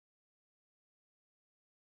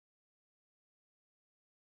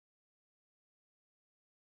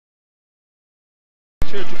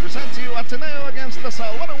feature to present to you Ateneo against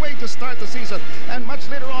LaSalle. What a way to start the season. And much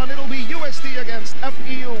later on, it'll be UST against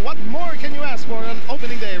FEU. What more can you ask for on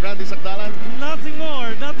opening day, Randy Sakdalan? Nothing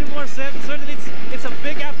more, Seth. Certainly it's a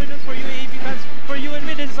big afternoon for UAAP fans. For you and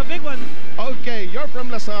me, this is a big one. Okay, you're from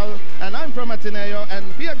LaSalle, and I'm from Ateneo, and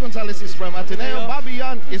Pia Gonzalez is from Ateneo, Bobby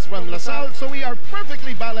Yan is from LaSalle, so we are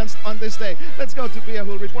perfectly balanced on this day. Let's go to Pia,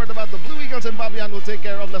 who will report about the Blue Eagles, and Bobby Yan will take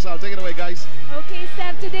care of LaSalle. Take it away, guys. Okay,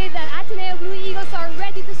 Seb, today the Ateneo Blue Eagles are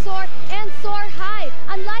ready to soar and soar high.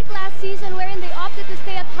 Unlike last season, wherein they opted to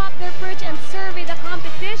stay atop their perch and survey the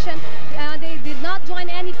competition, they did not join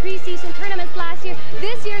any preseason tournaments last year.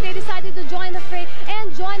 This year, they decided to join the fray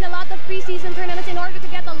and join a lot of preseason tournaments in order to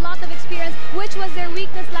get a lot of experience, which was their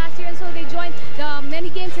weakness last year. And so they joined the many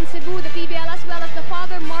games in Cebu, the PBL, as well as the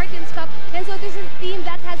Father Martin's Cup. And so this is a team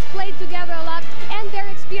that has played together a lot, and their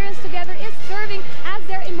experience together is serving as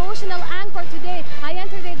their emotional anchor today. I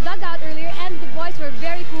entered the dugout earlier, and the boys were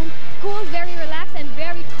very cool, very relaxed, and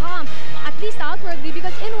very calm, at least outwardly,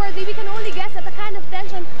 because inwardly we can only guess at the kind of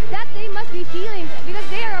tension that they must be feeling, because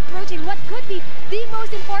they are approaching what could be the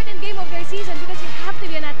most important game of their season, because you have to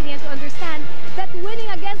be an Atenean to understand that winning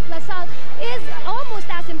against LaSalle is almost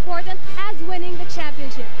as important as winning the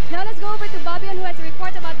championship. Now let's go over to Bobbian, who has a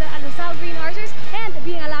report about the LaSalle Green Archers, and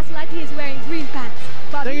being a last light, he is wearing green pants.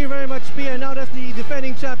 Bobby. Thank you very much, Pia. Now that the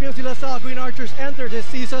defending champions, the LaSalle Green Archers, enter this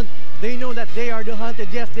season, they know that they are the hunted.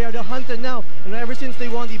 Yes, they are the hunted now. And ever since they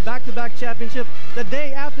won the back-to-back championship, the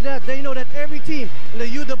day after that, they know that every team in the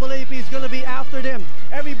UAAP is going to be after them.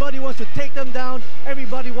 Everybody wants to take them down.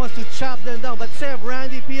 Everybody wants to chop them down. But Seb,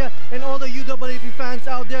 Randy, Pia, and all the UAAP fans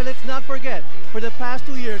out there, let's not forget, for the past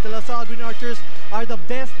 2 years, the LaSalle Green Archers are the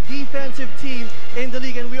best defensive team in the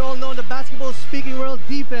league. And we all know in the basketball-speaking world,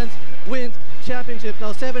 defense wins championships.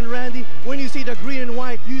 Now, Seb and Randy, when you see the green and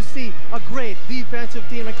white, you see a great defensive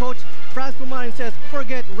team. And Coach Franz Pumain says,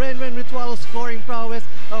 forget Renren Ritualo scoring prowess,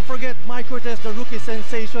 forget Mike Cortez, the rookie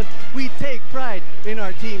sensation. We take pride in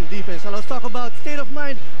our team defense. Now let's talk about state of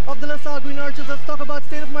mind of the LaSalle Green Archers. Let's talk about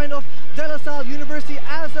state of mind of De La Salle University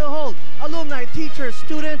as a whole. Alumni, teachers,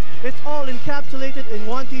 students, it's all encapsulated in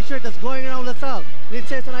one t-shirt that's going around LaSalle. And it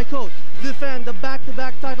says, and I quote, defend the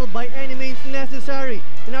back-to-back title by any means necessary.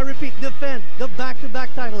 And I repeat, defend the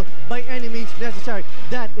back-to-back title by any means necessary.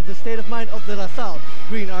 That is the state of mind of the LaSalle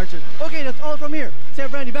Green Archers. Okay, that's all from here.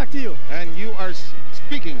 Seb, Randy, back to you. And you are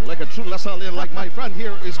speaking like a true LaSallian, like my friend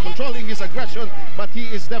here is controlling his aggression, but he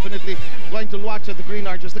is definitely going to watch at the Green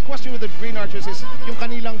Archers. The question with the Green Archers is, yung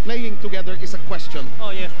kanilang playing together is a question.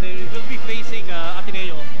 Oh yes, they will be facing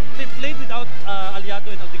Ateneo. They played without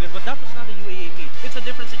Aliado and Aldeguer, but that was not a UAAP. It's a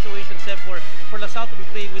different situation, Seb, for LaSalle to be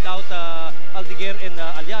playing without Aldeguer and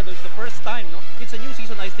Aliado. It's the first time, no? It's a new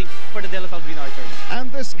season, I think, for the De La Salle Green Archers.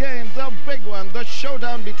 And this game, the big one, the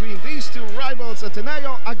showdown between these two rivals,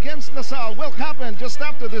 Ateneo against LaSalle, will happen just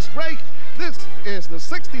after this break. This is the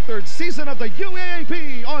 63rd season of the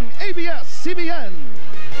UAAP on ABS-CBN.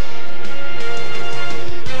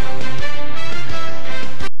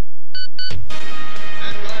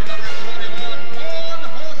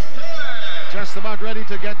 Just about ready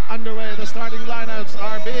to get underway. The starting lineups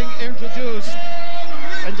are being introduced.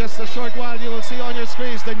 In just a short while, you will see on your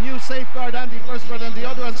screens the new safeguard, antiperspirant, and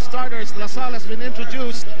deodorant starters. LaSalle has been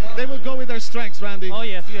introduced. They will go with their strengths, Randy. Oh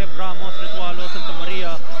yes, you have Ramos, Ritualo, Santa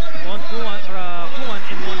Maria, Kuan,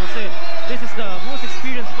 and Juan Jose. This is the most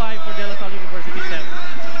experienced five for De La Salle University, Seb.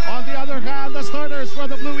 On the other hand, the starters for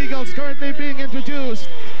the Blue Eagles currently being introduced.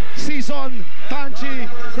 Season, Tanchi,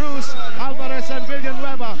 Cruz, Alvarez, and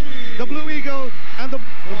Villanueva. The Blue Eagle and the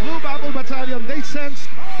Blue Babel Battalion,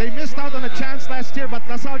 they missed out on a chance last year, but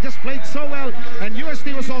LaSalle just played so well, and UST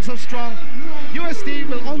was also strong. UST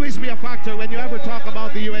will always be a factor when you ever talk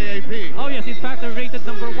about the UAAP. Oh yes, in fact, they're rated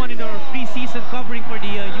 #1 in our preseason covering for the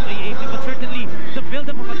UAAP, but certainly the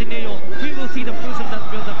build-up of Ateneo, we will see the fruits of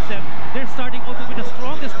that build-up, Seb. They're starting also with the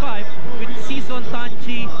strongest five, with Season,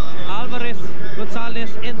 Tanchi, Alvarez,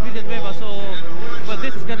 Gonzalez, and Villanueva. So, well,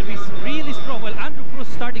 this is going to be really strong. Well, Andrew Cruz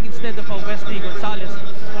starting instead of Wesley Gonzalez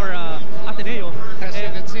for Ateneo. As you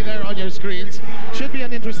can see there on your screens, should be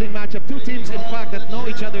an interesting matchup. Two teams, in fact, that know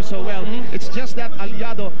each other so well. It's just that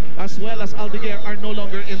Aliado as well as Aldeguer are no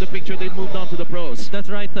longer in the picture. They've moved on to the pros. That's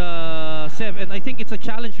right, Seb. And I think it's a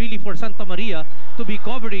challenge really for Santa Maria to be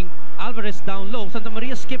covering Alvarez down low. Santa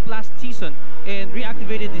Maria skipped last season and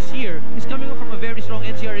reactivated this year. He's coming up from a very strong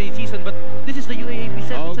NCRA season, but this is the UAAP,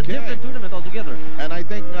 Seb. Okay. It's a different tournament altogether. And I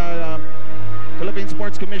think Philippine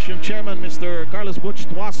Sports Commission Chairman Mr. Carlos Butch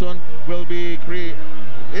Tuason will be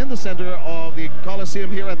in the center of the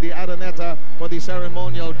Coliseum here at the Araneta for the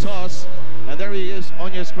ceremonial toss. And there he is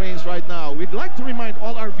on your screens right now. We'd like to remind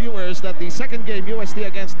all our viewers that the second game, UST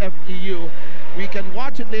against FEU, we can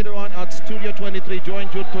watch it later on at Studio 23, join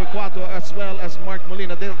Jude Torquato as well as Mark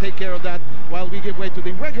Molina. They'll take care of that while we give way to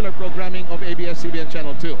the regular programming of ABS-CBN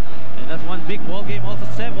Channel 2. And that's one big ball game. Also,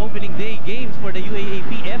 7 opening day games for the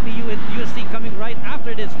UAAP, FEU, and UST coming right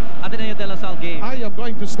after this Ateneo de La Salle game. I am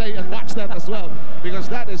going to stay and watch that as well, because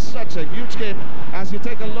that is such a huge game. As you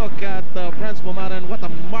take a look at Franz Bumaran, what a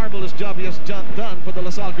marvelous job he has done for the La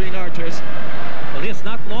Salle Green Archers. Well, he has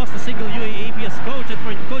not lost a single UAAP as coach, and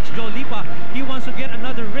for Coach Joe Lipa, he wants to get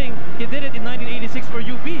another ring. He did it in 1986 for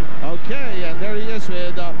UP. Okay, and there he is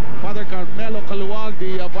with Father Carmelo Caluag,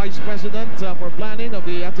 the Vice President for Planning of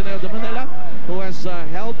the Ateneo de Manila, who has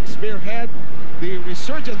helped spearhead the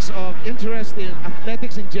resurgence of interest in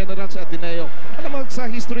athletics in general sa Ateneo. Alam mo, sa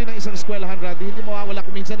history ng isang eskwelahan, Randy, hindi mawawala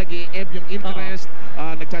kung minsan nag-i-ebb yung interest,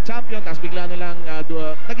 nagcha-champion, tapos bigla na lang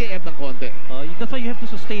nag-i-ebb ng konti. That's why you have to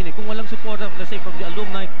sustain it. Kung walang support, let's say, from the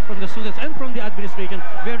alumni, from the students, and from the administration,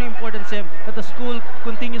 very important, Seb, that the school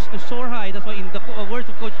continues to soar high. That's why in the words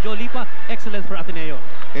of Coach Joe Lipa, excellence for Ateneo.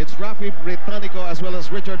 It's Rafi Britannico as well as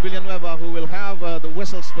Richard Villanueva who will have the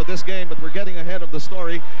whistles for this game, but we're getting ahead of the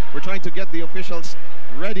story. We're trying to get the officials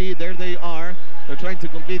ready. There they are. They're trying to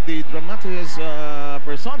complete the dramatis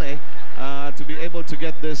personae to be able to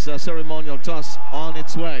get this ceremonial toss on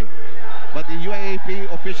its way. But the UAAP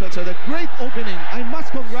officials had a great opening. I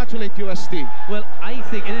must congratulate UST. Well, I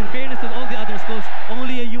think, and in fairness to all the other schools,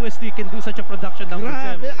 only a UST can do such a production down to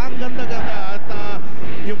Grabe, ang ganda-ganda. At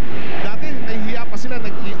yung dati, nahihiya pa sila,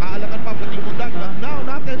 nag-aalangan pa pag lumundag. But now,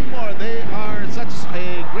 not anymore. They are such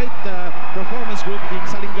a great performance group. The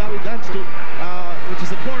Salingawi Dance Troupe, which is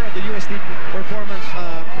the core of the UST performance.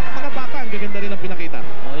 Mga bata, ang gaganda rin ang pinakita.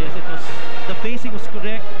 Oh yes, it was, the pacing was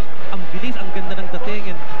correct. Ang bilis, ang ganda ng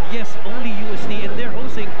dating, and yes, only UST, and they're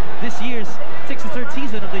hosting this year's 63rd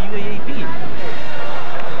season of the UAAP.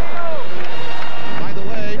 By the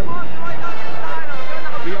way,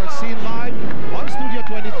 we are seen live on Studio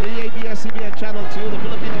 23, ABS-CBN Channel 2, the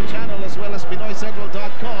Filipino channel, as well as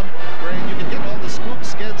PinoyCentral.com, where you can get all the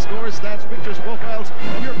scoops, scores, stats, pictures, profiles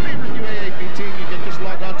of your favorite UAAP team. You can just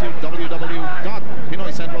log on to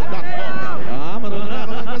www.pinoycentral.com.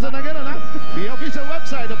 The official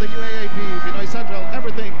website of the UAAP, Pinoy Central,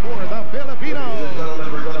 everything for the Filipinos.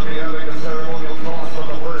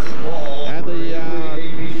 And the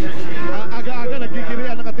aga-aga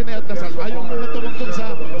nagkikirian ng Ateneo at Lasal. Ayaw muna tumungtong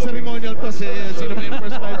sa ceremonial to si sino ba yung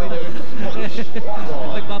first flight ninyo.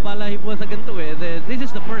 Nagbabalahi po sa ganito eh. This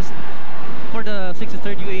is the first for the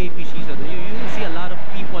 63rd UAAP season. You see a lot of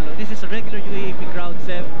people. This is a regular UAAP crowd,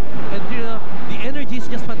 Seb. And the energy is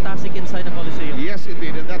just fantastic inside the Coliseum. Yes,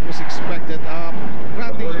 indeed, and that was expected.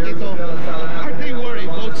 Randy, aren't they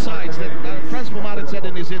worried, both sides? That Franz Bumaran said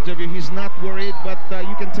in his interview he's not worried, but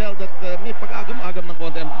you can tell that may pag-agam-agam ng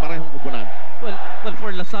konti ang parehong kupunan. Well,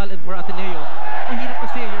 for La Salle and for Ateneo, mahirap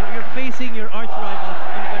kasi you're facing your arch rivals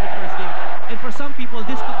in the very first game. And for some people,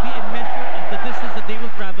 this could be a measure of the distance that they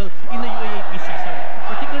will travel in the UAAP season,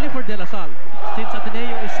 particularly for De La Salle, since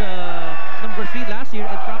Ateneo is number 3 last year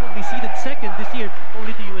and probably seeded 2nd this year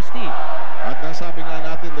only to UST. At nasabi nga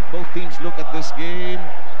natin that both teams look at this game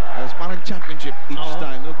as parang championship each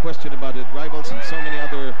time, no question about it. Rivals in so many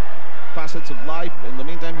other facets of life. In the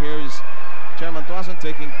meantime, here is Chairman Tuason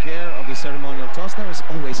taking care of the ceremonial toss. There is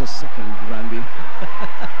always a second, Randy.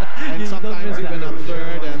 And sometimes even a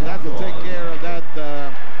third, and that will take care of that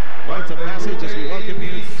rite of passage as we welcome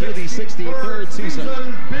you to the 63rd season.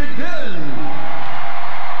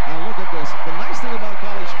 And look at this. The nice thing about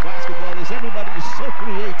college basketball is everybody is so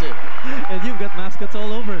creative. And you've got mascots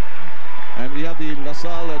all over. And we have the La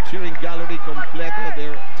Salle cheering gallery completo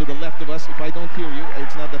there to the left of us. If I don't hear you,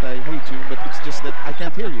 it's not that I hate you, but it's just that I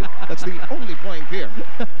can't hear you. That's the only point here.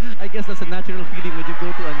 I guess that's a natural feeling when you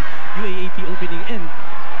go to an UAAP opening end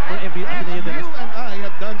for every Ateneo. You and I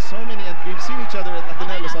have done so many, and we've seen each other at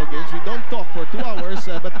Ateneo La Salle games. We don't talk for 2 hours,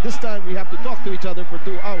 but this time we have to talk to each other for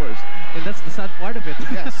 2 hours. And that's the sad part of it.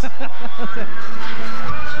 Yes.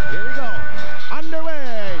 Here we go.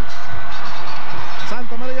 Underway.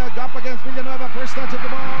 Santa Maria up against Villanueva. First touch of the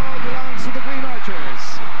ball belongs to the Green Archers.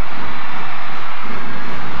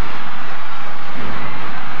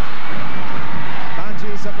 Tanji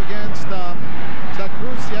is up against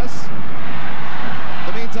Cruz, yes.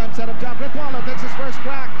 In the meantime, set up job. Ritualo takes his first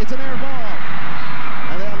crack. It's an air ball.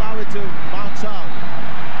 And they allow it to bounce out.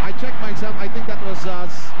 I checked myself. I think that was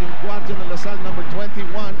in Guardian de La Salle number 21.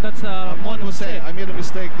 That's Mon Jose. I made a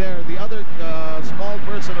mistake there. The other small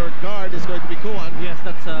person or guard is going to be Kuan. Yes,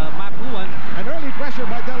 that's Mac Kuan. An early pressure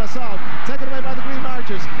by De La Salle. Taken away by the Green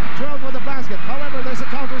Archers. Drilled with the basket. However, there's a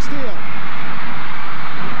counter steal.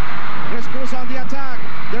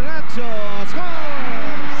 Alonso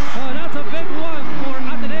scores! Oh, that's a big one for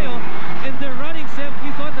Ateneo. And they're running, Seb.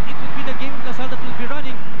 We thought that it would be the game of LaSalle that will be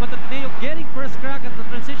running, but Ateneo getting first crack at the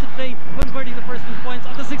transition play, converting the first 2 points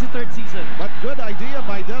on the 63rd season. But good idea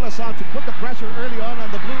by De La Salle to put the pressure early on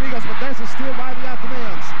the Blue Eagles, but there's a steal by the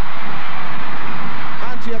Ateneans.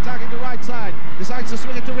 Tanchi attacking the right side, decides to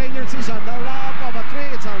swing it to Renren Season. The lob of a 3,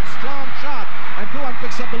 it's a strong shot, and Kuan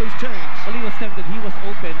picks up the loose change. Well, he was tempted, he was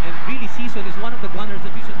open, and really Season is one of the gunners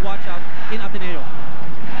that you should watch out in Ateneo.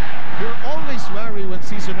 You're always wary when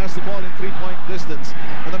Season has the ball in 3-point distance.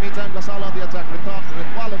 In the meantime, LaSalle on the attack,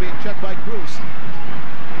 Ritualo being checked by Cruz.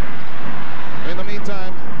 In the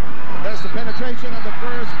meantime, there's the penetration and the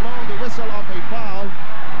first blow, the whistle of a foul.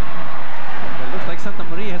 Well, looks like Santa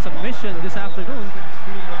Maria has a mission this afternoon.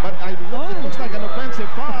 But it looks like an offensive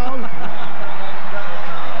foul.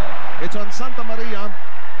 It's on Santa Maria,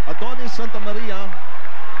 Adonis Santa Maria.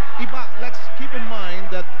 Let's keep in mind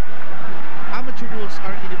that amateur rules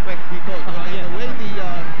are in effect dito. Yeah. The way the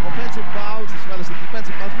offensive fouls as well as the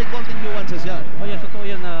defensive fouls, may konting nuances yan. Oh yes, totoo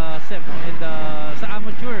yan, Seb. No? And sa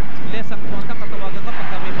amateur, less ang contact, katawagan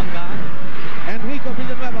kapag may banggaan. Enrico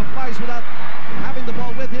Villanueva flies without having the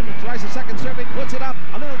ball with him. He tries a second serving, puts it up,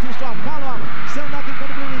 a little too strong. Follow up, still nothing for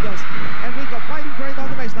the Blue Eagles. Enrico fighting for it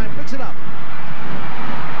on the baseline, picks it up.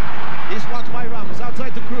 He's blocked by Ramos,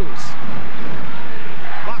 outside to Cruz.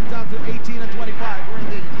 Locked down to 18 and 25. We're in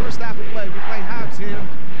the first half of play. We play halves here.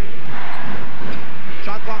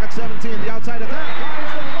 Shot clock at 17. The outside attack.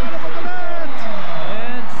 Fires to the bottom of the net.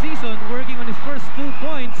 And Season working on his first 2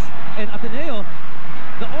 points. And Ateneo,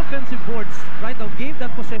 the offensive boards right now gave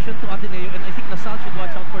that possession to Ateneo. And I think LaSalle should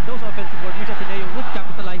watch out for those offensive boards which Ateneo would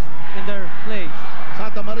capitalize in their plays.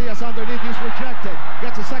 Santa Maria's underneath. He's rejected.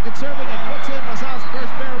 Gets a second serving and puts in LaSalle's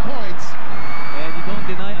first pair of points. And you don't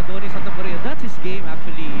deny Adonis Santa Maria. That's his game,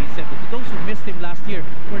 actually, Seb. To those who missed him last year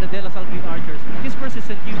for the De La Salle Green Archers, he's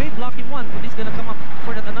persistent. You may block him once, but he's going to come up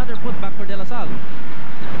for another putback for De La Salle.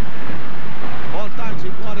 All times he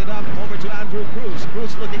brought it up over to Andrew Cruz.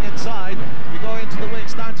 Cruz looking inside. We go into the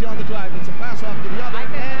wings. Tanchi on the drive. It's a pass off to the other,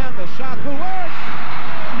 and the shot will work.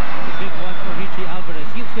 The big one for Richie Alvarez.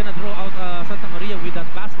 He's going to throw out Santa Maria with that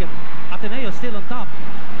basket. Ateneo still on top.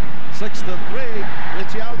 6-3.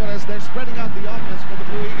 Richie Alvarez, they're spreading out the offense for the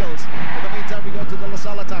Blue Eagles. In the meantime, we go to the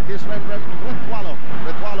LaSalle attack. Here's Renren Ritualo.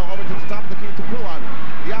 Ritualo over to the top of the key to Kuan.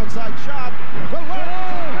 The outside shot will work.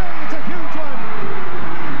 It's a huge one.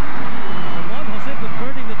 Juan Jose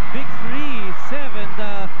converting the big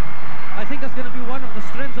 3-7. I think that's going to be one of the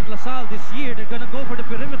strengths of LaSalle this year. They're going to go for the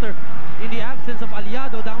perimeter in the absence of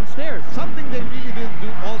Aliado downstairs. Something they really didn't do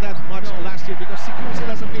all that much last year because Sikun still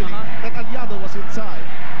has a feeling that Aliado was inside.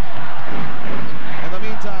 In the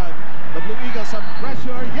meantime, the Blue Eagles have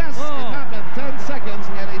pressure. Yes, it happened. 10 seconds,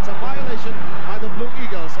 and it's a violation by the Blue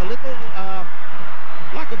Eagles. A little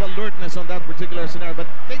lack of alertness on that particular scenario, but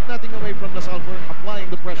take nothing away from LaSalle for applying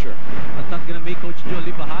the pressure. That's not going to make Coach Joe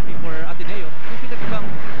Lipa happy for Ateneo. He should have come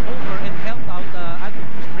over and helped out Andrew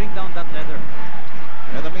to bring down that leather.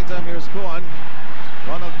 In the meantime, here's Kuan.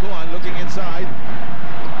 Ronald Kuan looking inside.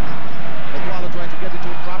 Ritualo trying to get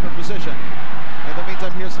into a proper position. In the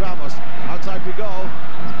meantime, here's Ramos. Outside we go.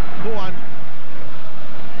 Kuan.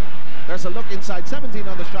 There's a look inside. 17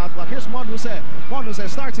 on the shot clock. Here's Mon Jose. Mon Jose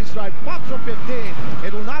starts his drive. Pops from 15.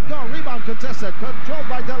 It will not go. Rebound contested. Controlled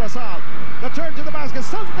by De La Salle. The turn to the basket.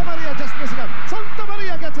 Santa Maria just missing it. Santa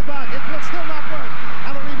Maria gets it back. It will still not work.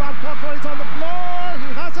 And the rebound caught for it. It's on the floor. He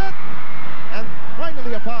has it. And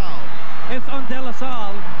finally a foul. It's on De La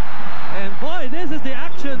Salle. And boy, this is the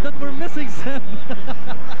action that we're missing, Seb.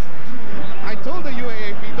 I told the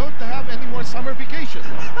UAAP don't have any more summer vacation.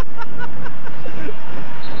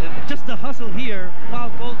 Just the hustle here. Foul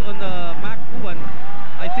called on Mac Kuan.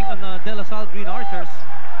 I think on De La Salle Green Archers.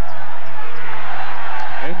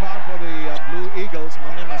 Inbound for the Blue Eagles.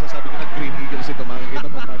 Mamaya masasabi ko na Green Eagles ito.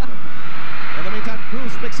 Makikita mo partner. In the meantime,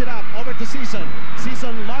 Cruz picks it up. Over to Season.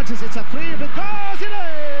 Season launches. It's a 3 because it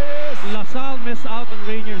is! LaSalle missed out on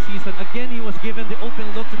Renren Season. Again, he was given the open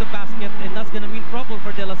look to the basket, and that's going to mean trouble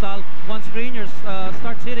for De La Salle once Renren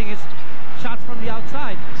starts hitting his shots from the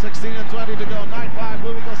outside. 16 and 20 to go. 9-5.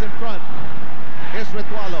 Blue Eagles in front. Here's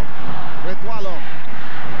Ritualo. Ritualo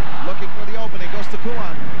looking for the opening. Goes to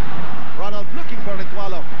Kuan. Ronald looking for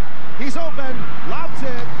Ritualo. He's open. Lobs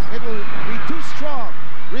it. It will be too strong.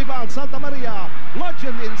 Rebound Santa Maria.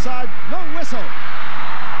 Bludgeoned inside. No whistle.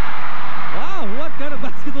 Wow, what kind of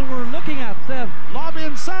basketball we're looking at, Seb. Lob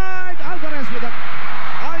inside. Alvarez with a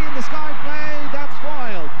eye in the sky play. That's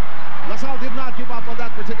wild. LaSalle did not give up on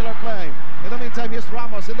that particular play. In the meantime, here's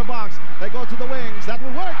Ramos in the box. They go to the wings. That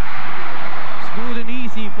will work. Smooth and easy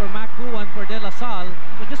easy for Macuan for De La Salle.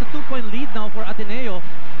 So just a 2-point lead now for Ateneo.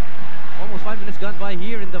 Almost 5 minutes gone by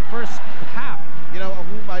here in the first half. You know,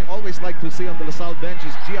 whom I always like to see on the La Salle bench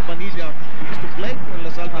is Gia Bonilla, who used to play for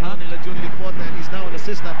La Salle in La Junior League, and he's now an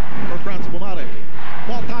assistant for Franz Bumare.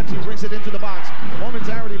 Paul Tanchi brings it into the box.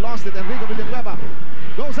 Momentarily lost it. Enrico Villanueva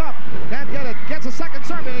goes up, can't get it, gets a second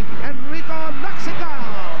serving. Enrico knocks it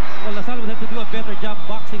down. Well, La Salle would have to do a better job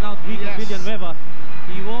boxing out Rico Villanueva.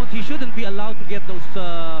 He shouldn't be allowed to get those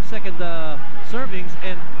second servings,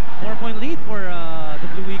 and 4-point lead for the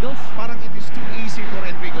Blue Eagles. Parang it is too easy for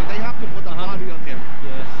Enrico. They have to put a body on him.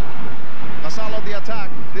 Yes. La Salle on the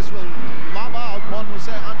attack. This will lob out. Mon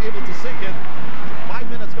Jose unable to sink it. 5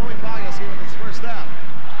 minutes going by us here in this first half.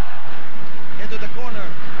 Into the corner.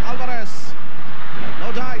 Alvarez.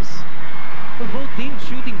 No dice. Well, both teams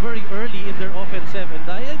shooting very early in their offensive, and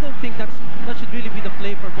I don't think that should really be the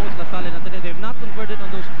play for both La Salle and Ateneo. They've not converted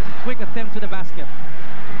on those quick attempts to the basket.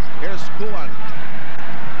 Here's Kuan.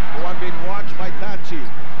 Kuan being watched by Tanchi.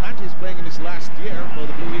 Tanchi is playing in his last year for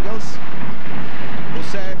the Blue Eagles.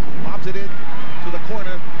 Jose lobs it in to the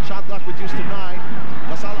corner. Shot clock reduced to 9.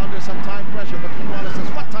 La Salle under some time pressure, but Ritualo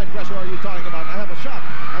says, what time pressure are you talking about? I have a shot.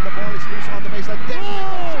 And the ball is loose on the baseline.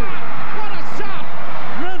 What a shot!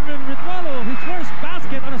 Renren Ritualo, his first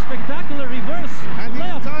basket on a spectacular reverse. And the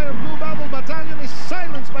entire Blue Bubble battalion is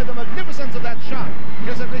silenced by the magnificence of that shot.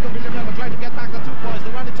 Here's Enrico Villanueva trying to get back the 2 points.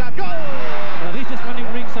 The running shot, goal! Well, he's just running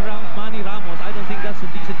rings around Manny Ramos. I don't think that's a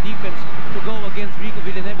decent defense to go against Rico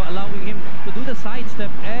Villanueva, allowing him to do the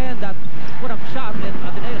sidestep and that put-up shot, and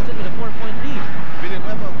Ateneo still with a 4-point lead.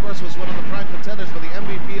 Villanueva, of course, was one of the prime contenders for the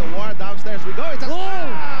MVP award. Downstairs we go. It's a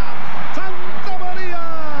Santa Maria!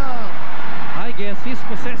 I guess he's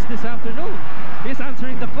possessed this afternoon. He's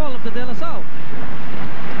answering the call of the De La Salle.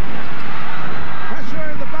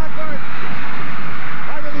 Pressure in the backcourt.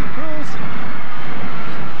 Finally, Cruz.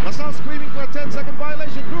 La Salle screaming for a 10-second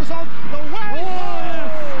violation. Cruz on the way. Oh,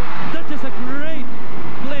 yes! That's just a great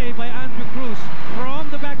play by Andrew Cruz.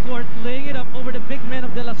 From the backcourt, laying it up over the big men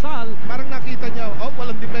of De La Salle. Parang nakita niya, oh,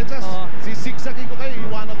 walang defenses. Sisigsagin ko kayo,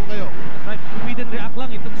 iwanan ko kayo. That's right. We didn't react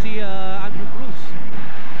lang itong si Andrew Cruz.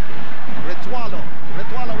 Ritualo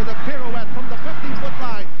with a pirouette from the 15-foot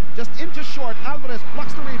line. Just inches short. Alvarez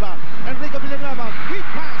blocks the rebound. Enrico Villanueva, deep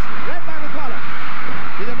pass, right by Ritualo.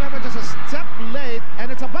 Villanueva just a step late,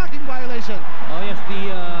 and it's a backing violation. Oh yes,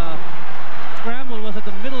 the scramble was at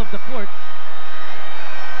the middle of the court.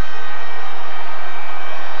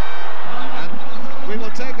 And we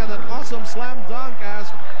will take an awesome slam dunk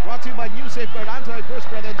as brought to you by New Safeguard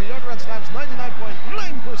Anti-Perspirant and deodorant slams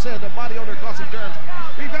 99.9% of body odor causing germs.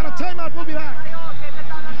 We've got a timeout. We'll be back.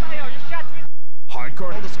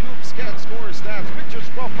 Hardcore. All the scoops, scans, scores, stats, pictures,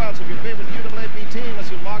 profiles of your favorite UAAP team as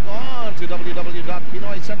you log on to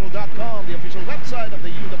www.pinoycentral.com, the official website of the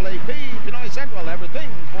UAAP. Pinoy Central, everything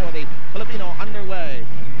for the Filipino underway.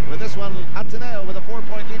 With this one, Ateneo with a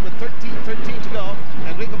 4-point lead with 13-13 to go.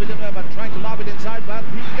 Enrico Villanueva trying to lob it inside, but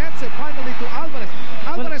he gets it finally to Alvarez.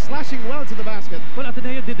 Alvarez slashing well to the basket. Well,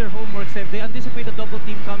 Ateneo did their homework, Seb. They anticipate a double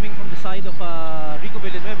team coming from the side of Rico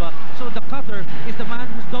Villanueva. So the cutter is the man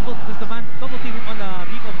who's double teaming on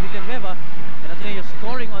Rico Villanueva, and Ateneo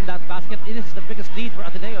scoring on that basket. It is the biggest lead for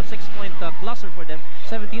Ateneo, 6-point cluster for them,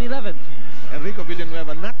 17-11. Enrico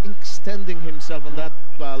Villanueva not extending himself on that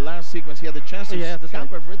last sequence. He had the chance to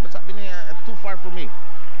scamper for it, but sabi niya, too far for me.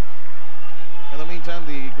 In the meantime,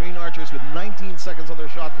 the Green Archers with 19 seconds on their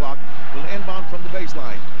shot clock will inbound from the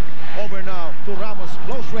baseline. Over now to Ramos,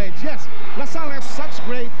 close range. Yes, La Salle has such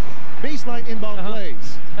great baseline inbound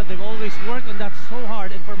plays. And they've always worked on that so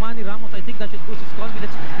hard, and for Manny Ramos, I think that should boost his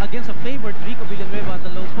confidence against a favored Rico Villanueva at the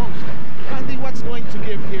low post. Andy, what's going to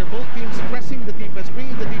give here? Both teams pressing the defense,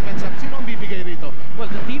 bringing the defense up. Sino ang bibigay rito? Well,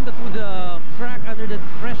 the team that would crack under the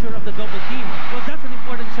pressure of the double team, well, that's an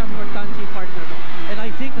important shot for Tanchi, partner. No? And I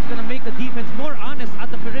think that's going to make the defense more honest at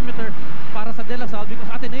the perimeter para sa De La Salle, because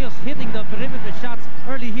Ateneo's hitting the perimeter shots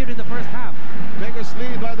early here in the first half. Biggest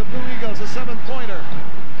lead by the Blue Eagles, a 7-pointer.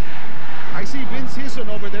 I see Vince Hison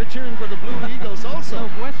over there cheering for the Blue Eagles also. No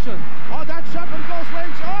question. Oh, that shot from close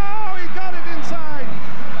range. Oh, he got it inside.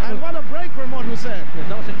 And what a break for Mon Jose. Yes,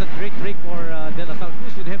 that was a great break for De La Salle.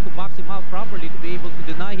 Cruz would have to box him out properly to be able to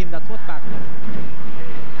deny him that putback.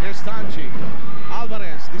 Here's Tanchi.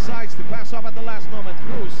 Alvarez decides to pass off at the last moment.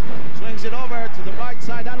 Cruz swings it over to the right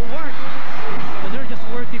side. That'll work. So they're just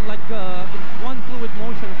working like in one fluid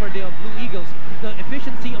motion for the Blue Eagles. The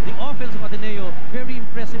efficiency of the offense of Ateneo, very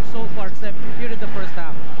impressive so far, except here in the first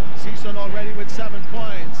half. Season already with 7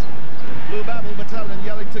 points. Blue Babel Battalion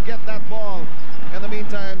yelling to get that ball. In the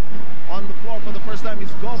meantime, on the floor for the first time is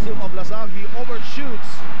Gosu of La Salle. He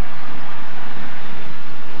overshoots.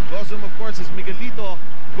 resume, of course, is Miguelito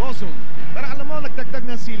Gozum. Pero alam mo, nagdagdag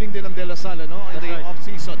ng ceiling din ng De La Salle, no? In the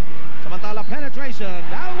off-season. Samantala, penetration.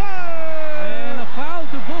 And a foul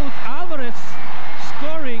to both. Alvarez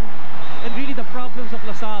scoring. And really the problems of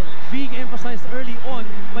LaSalle being emphasized early on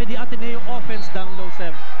by the Ateneo offense down low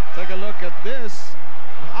 7. Take a look at this.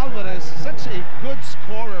 Alvarez, such a good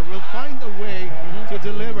scorer, will find a way to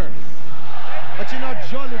deliver. But you know,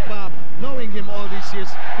 Jolly Pop, knowing him all these years,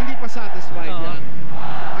 hindi pa satisfied yan.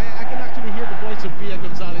 I can actually hear the voice of Pia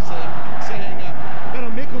Gonzalez saying, pero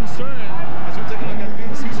may concern, as we take a look at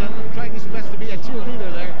Vince Season, trying his best to be a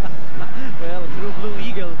cheerleader there. Well, through Blue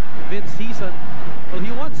Eagle, Vince Season, well,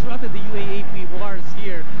 he once started the UAAP wars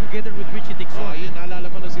here together with Richie Dixon. Oh, yun, naalala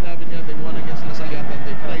mo na sinabi niya, they won against La Salle and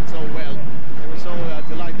they played so well. They were so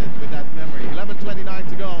delighted with that memory. 11:29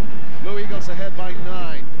 to go. Blue Eagles ahead by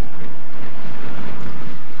 9.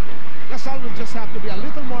 LaSalle will just have to be a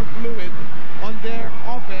little more fluid on their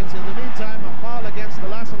offense. In the meantime, a foul against the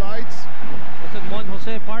Lasalites. That's a Mon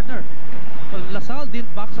Jose partner. Well, LaSalle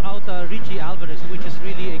didn't box out Richie Alvarez, which is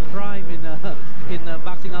really a crime in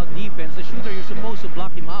boxing out defense. The shooter, you're supposed to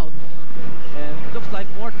block him out. And it looks like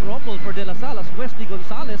more trouble for De La Salle as Wesley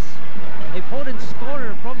Gonzalez, a potent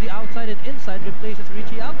scorer from the outside and inside, replaces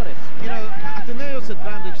Richie Alvarez. You know, Ateneo's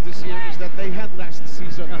advantage this year is that they had last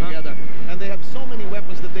season together. And they have so many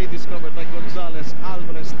weapons that they discovered, like Gonzalez,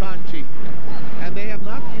 Alvarez, Tanchi. And they have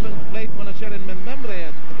not even played Conacher and Membre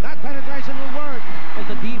yet. That penetration will work. Well,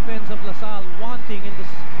 the defense of LaSalle wanting in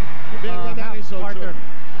this half-quarter.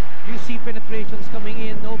 You see penetrations coming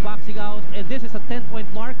in, no boxing out, and this is a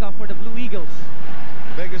 10-point markup for the Blue Eagles.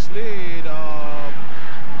 Biggest lead of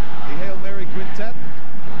the Hail Mary Quintet.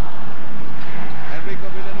 Enrico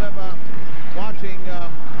Villanueva watching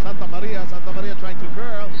Santa Maria. Santa Maria trying to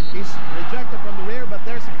curl. He's rejected from the rear, but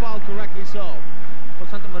there's a foul, correctly so. Well,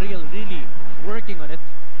 Santa Maria really working on it,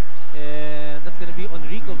 and that's going to be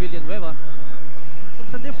Enrico Villanueva.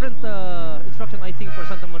 It's a different instruction, I think, for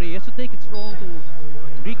Santa Maria. He has to take it strong to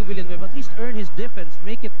Enrico Villanueva, at least earn his defense,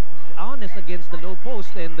 make it honest against the low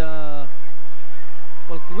post. And well,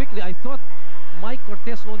 quickly, I thought Mike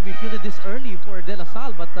Cortez won't be fielded this early for De La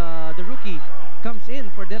Salle, but the rookie comes in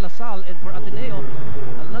for De La Salle. And for Ateneo,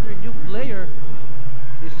 another new player.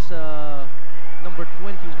 This is number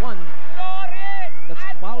 21. That's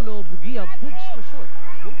Paulo Bugia, Books for short.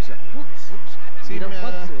 Books. Si Rico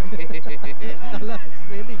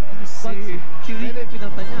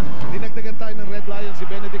pinata niya. Dinagdagan tayo ng Red Lion si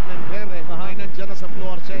Benedict Membre. Ay nandiyan na sa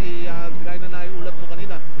floor siya. Gaya na naiulat mo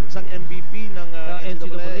kanina. Isang MVP ng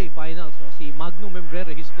NCAA Finals. So, si Magnum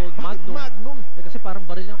Membrere, he's called Magnum. Kasi parang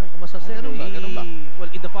baril niya kung kumasasir. Ganun ba? Well,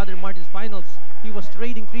 in the Father Martin's Finals, he was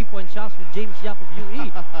trading 3-point shots with James Yap of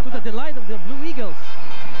UE to the delight of the Blue Eagles.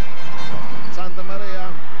 Santa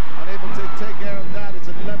Maria unable to take care of that. It's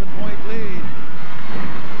an 11-point lead.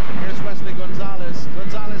 Here's Wesley Gonzalez.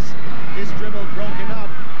 Gonzalez, his dribble broken up.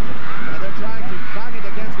 And they're trying to bang it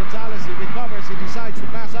against Gonzalez. He recovers. He decides to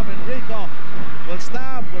pass up. Enrico will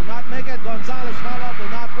stab, will not make it. Gonzalez follow-up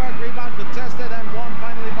will not work. Rebound contested and won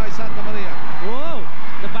finally by Santa Maria. Whoa!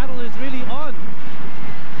 The battle is really on.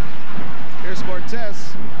 Here's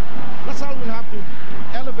Cortez. LaSalle will have to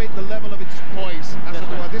elevate the level of its poise.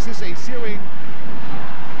 This is a searing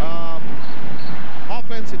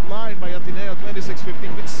offensive line by Ateneo,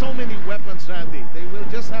 26-15, with so many weapons, Randy. They will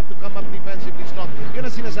just have to come up defensively strong. Yun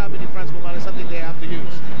ang sinasabi ni Franz Bumala, something they have to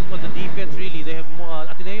use. Well, the defense really, they have more,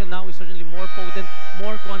 Ateneo now is certainly more potent,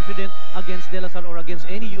 more confident against De La Salle or against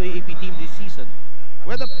any UAAP team this season.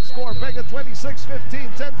 With the score, Vega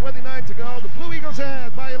 26-15, 10:29 to go. The Blue Eagles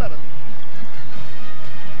ahead by 11.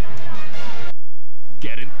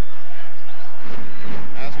 Get it.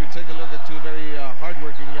 As we take a look at two very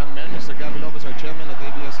hardworking young men, Mr. Gabby Lopez, our chairman at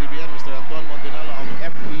ABS-CBN, Mr. Anton Montinalo of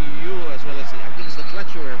FEU, as well as I think he's the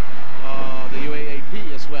treasurer of the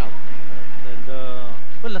UAAP as well. And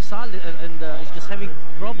well, LaSalle is just having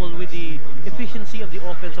trouble with the efficiency of the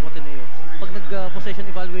offense of Ateneo. Pag nag-possession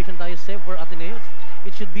evaluation tayo for Ateneo,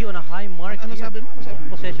 it should be on a high mark. Ano here. sabi mo?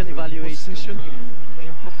 Possession evaluation. Possession.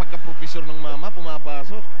 Yung pagka-professor ng mama,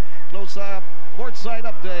 pumapasok. Close-up, courtside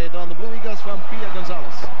update on the Blue Eagles from Pia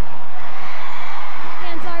Gonzalez.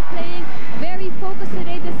 Fans are playing very focused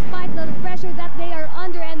today despite the pressure that they are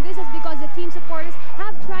under, and this is because the team supporters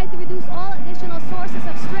have tried to reduce all additional sources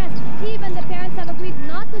of stress. Even the parents have agreed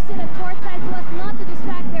not to sit at courtside so as not to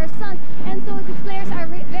distract their sons, and so these players are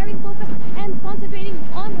very focused and concentrating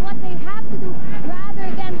on what they have to do rather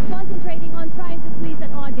than concentrating on trying to please an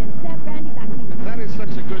audience. Seth, Randy, back to you. That is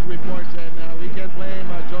such a good report, and we can't blame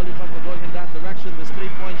Jolie for going in that direction. This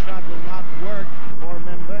three-point shot will not work for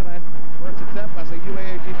Membrere. First attempt as a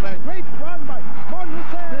UAAP player. Great run by Mon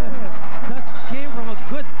Jose.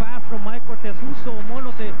 from Mike Cortez, who saw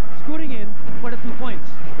Monose scooting in for the 2 points.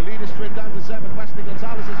 The lead is trimmed down to 7. Wesley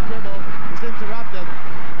Gonzalez's dribble is interrupted.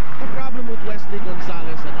 The problem with Wesley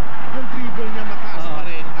Gonzalez, yung dribble niya mataas pa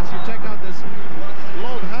rin. As you check out this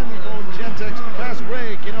Globe Handyphone Gentex fast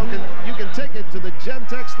break, you can take it to the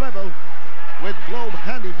Gentex level with Globe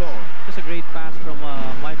Handyphone. Just a great pass from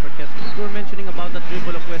Mike Cortez. We were mentioning about the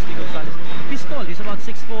dribble of Wesley Gonzalez. He's tall, he's about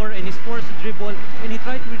 6'4", and he's forced to dribble, and he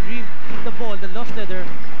tried to retrieve the ball, the lost leather.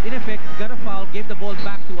 In effect, got a foul, gave the ball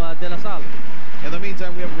back to De La Salle. In the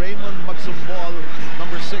meantime, we have Raymond Magsumbol,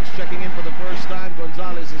 number 6, checking in for the first time.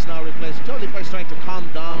 Gonzalez is now replaced. Jolie is trying to calm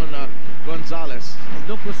down Gonzalez.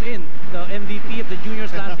 Look who's in, the MVP of the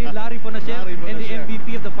juniors last year, Larry Ponasher, and the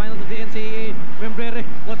MVP of the finals of the NCAA, Membrere.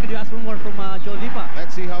 What could you ask for more from Jolipa?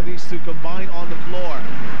 Let's see how these two combine on the floor.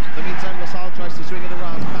 In the meantime, LaSalle tries to swing it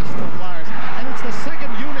around. Castro fires, and it's the second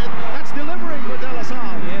unit that's delivering for De La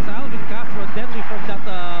Salle. Yes, Alvin Castro deadly from that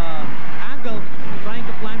angle, trying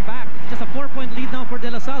to climb back. Just a 4-point lead now for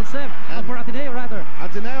De La Salle, for Ateneo rather.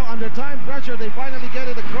 Ateneo under time pressure, they finally get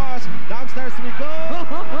it across. Downstairs we go.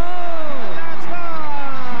 That's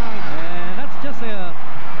gone. And that's just a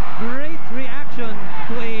great reaction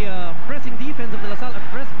to a pressing defense of De La Salle. A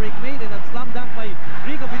press break made and a slam dunk by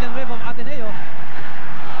Rico Villanueva of Ateneo.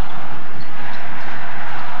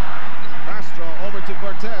 Castro over to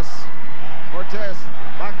Cortez. Cortez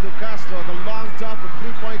back to Castro. The long top from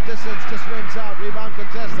 3-point distance just rims out. Rebound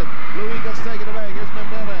contested. Blue Eagles take it away. Here's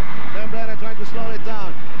Membrere. Membrere trying to slow it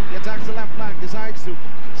down. He attacks the left flank. Decides to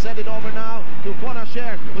send it over now to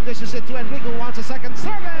Ponasher, who dishes it to Enrico. Wants a second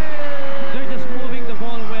service. They're just moving the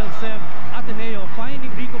ball well, Seb. Ateneo finding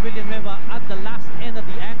Rico Villanueva at the last end of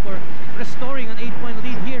the anchor, restoring an 8-point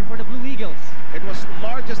lead here for the Blue Eagles. It was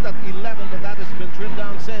largest at 11, but that has been trimmed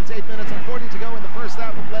down since. 8 minutes and 40 to go in the first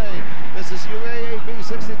half of play. This is UAAP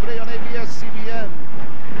 63 on ABS-CBN.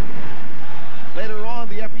 Later on,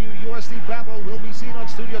 the FEU-USD battle will be seen on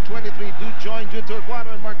Studio 23. Do join Jude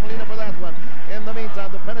Turquato and Mark Molina for that one. In the meantime,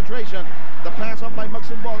 the penetration, the pass up by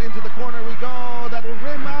Magsumbol into the corner we go. That will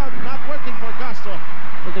rim out, not working for Castro.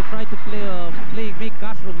 Well, they tried to make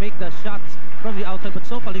Castro make the shots from the outside, but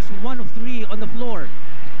so far he's 1 of 3 on the floor.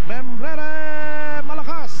 Membrere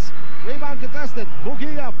Malakas. Rebound contested.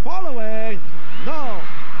 Bugia fall away. No.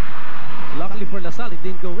 Luckily for LaSalle, it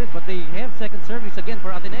didn't go in, but they have second service again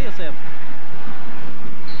for Ateneo, Seb.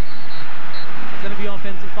 It's going to be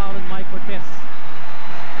offensive foul on Mike Cortez.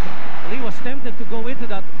 Well, he was tempted to go into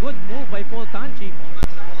that good move by Paul Tanchi.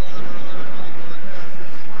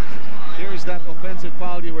 Here's that offensive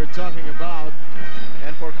foul you were talking about.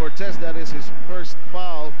 And for Cortez, that is his first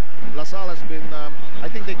foul. LaSalle has been, I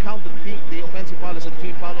think they count the offensive foul as a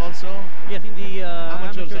team foul also. Yes, in the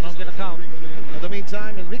amateurs it's going to count. In the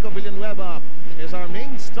meantime, Enrico Villanueva is our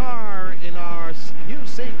main star in our new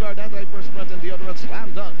Safeguard Antiperspirant and Deodorant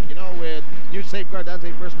Slam Dunk. You know, with new Safeguard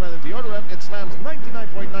Antiperspirant and Deodorant, it slams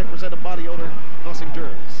 99.9% of body odor, causing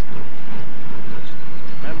germs.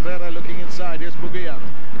 Membrere looking inside. Here's Bugia.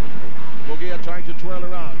 Bugia trying to twirl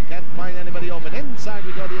around. Can't find anybody open. Inside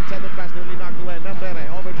we go. The intended pass nearly knocked away. Membrere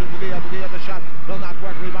over to Bugia. Bugia, the shot will not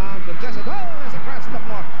work. Rebound contested. Oh, there's a crash on the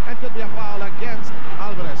floor. And could be a foul against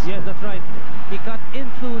Alvarez. Yes, that's right. He cut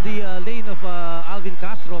into the lane of Alvin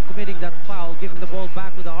Castro, committing that foul, giving the ball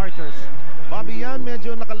back to the Archers. Bobby, yan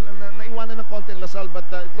medyo naiwanan ng konti in LaSalle, but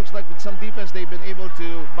it looks like with some defense they've been able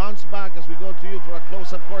to bounce back as we go to you for a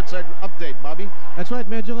close-up courtside update. Bobby? That's right,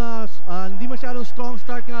 medyo hindi masyadong strong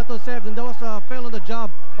start nga ito, Seb, and that was fell on the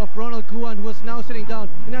job of Ronald Kuan, who is now sitting down.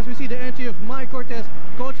 And as we see the entry of Mike Cortez,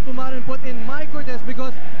 Coach Pumaran put in Mike Cortez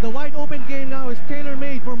because the wide open game now is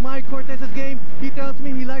tailor-made for Mike Cortez's game. He tells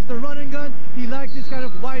me he likes the run and gun. He likes this kind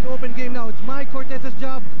of wide open game now. It's Mike Cortez's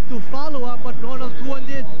job to follow up what Ronald Kuan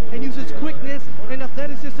did and use his quickness and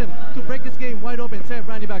athleticism to break this game wide open. Seb,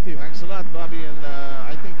 Randy, back to you. Thanks a lot, Bobby, and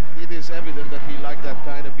I think it is evident that he liked that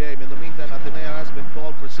kind of game. In the meantime, Ateneo has been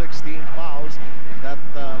called for 16 fouls. That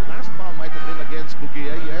last foul might have been against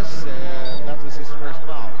Bugia, yes, that was his first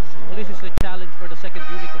foul. Well, this is a challenge for the second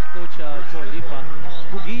unit of Coach Jolipa.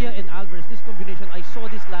 Bugia and Alvarez, this combination, I saw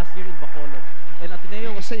this last year in Bacolod. And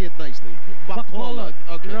Ateneo was... Say it nicely. Bacolod.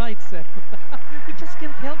 Okay. Right, Seth. You just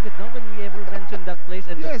can't help it, no, when we ever mention that place.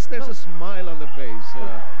 And yes, there's a smile on the face.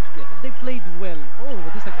 Yes, they played well. Oh,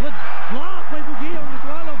 this is a good block by Bugia on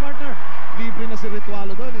Ritualo, partner. Libre na si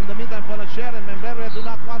Ritualo doon. In the meantime, Ponasher and Membrere do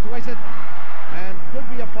not want to waste it. And could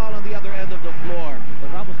be a foul on the other end of the floor.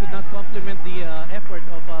 But Ramos could not complement the effort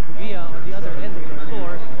of Bugia on the other end of the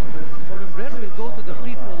floor. So Membrere will go to the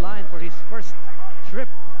free throw line for his first trip.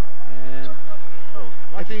 And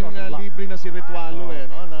I think libre na si Ritualo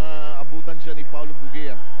no? Na abutan siya ni Paulo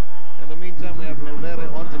Bugia. In the meantime, we have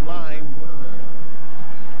Renren on the line.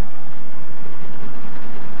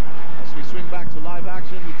 As we swing back to live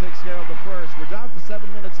action, he takes care of the first. We're down to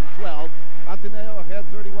 7 minutes and 12. Ateneo ahead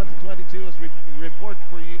 31-22 as we report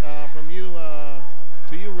for you, from you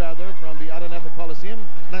to you rather from the Ateneo Coliseum.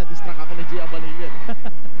 Na-distract ako ni Gia Banilin.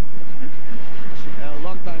 A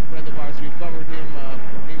long-time friend of ours. We've covered him.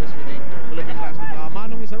 He was with the Philippine basketball.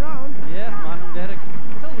 Manong is around. Yes, Manong Derek.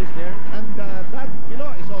 It's always there. And that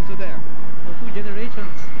below is also there. So 2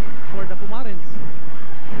 generations for the Pumarins.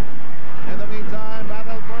 In the meantime,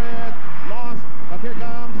 battle for it. Lost. But here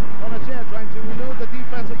comes Bonacier trying to elude the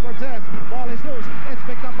defense of Cortez. Ball is loose. It's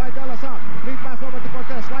picked up by De La Salle. Lead pass over to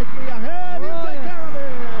Cortez. Slightly ahead. He'll take care of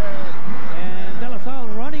it. And De La Salle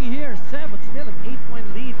running here. 7, still an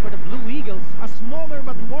 8-point lead for the Blue Eagles. A smaller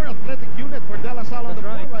but more athletic unit for De La Salle on the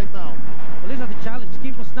floor right now. Well, this is the challenge.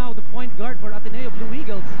 Kimpo's now the point guard for Ateneo Blue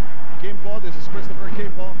Eagles. Kimpo, this is Christopher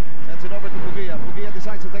Kimpo. Sends it over to Bugia. Bugia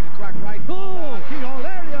decides to take a crack right. Keyhole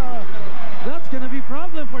area. That's going to be a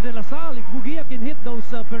problem for De La Salle if Bugia can hit those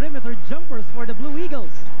perimeter jumpers for the Blue Eagles.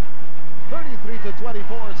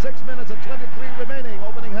 33-24, 6 minutes and 23 remaining,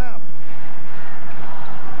 opening half.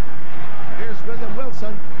 Here's William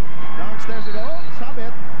Wilson. Downstairs we go.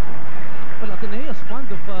 Sabit. Well, Ateneo is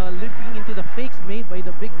fond of limping into the fakes made by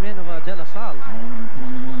the big men of De La Salle.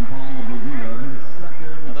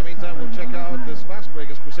 In the meantime, we'll check out this fast break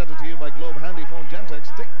as presented to you by Globe Handyphone Gentex.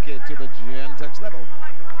 Take it to the Gentex level.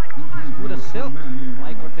 Good as silk.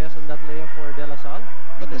 Mike Cortez on that layup for De La Salle.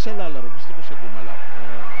 Ba't na siya lalaro? Gusto ko siya gumalaw.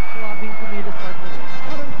 Swabbing kumilos partner.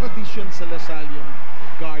 Parang tradition sa La Salle yung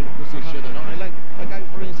guard position.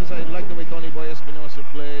 For instance, I like the way Tony Boy Espinosa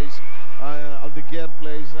plays. Aldeguer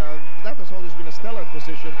plays. That has always been a stellar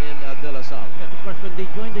position in De La Salle. Yes, of course, when they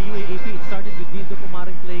joined the UAAP, it started with Dindo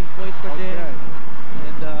Pumarin playing point for them.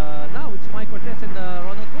 And now it's Mike Cortez and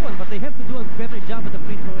Ronald Cohen, but they have to do a better job at the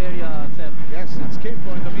free throw area, Seb. Yes, it's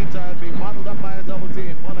Kimpo in the meantime being modeled up by a double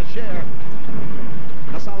team. On a share.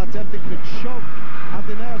 La Salle attempting to choke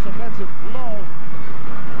Ateneo's offensive blow.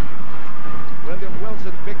 William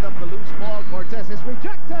Wilson picked up the loose ball. Cortez is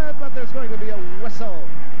rejected, but there's going to be a whistle.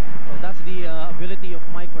 Well, that's the ability of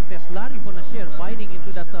Mike Cortez. Larry Bonacier biting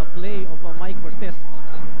into that play of Mike Cortez.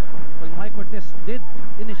 Well, Mike Cortez did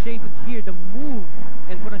initiate it here, the move,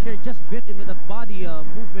 and Bonacier just bit into that body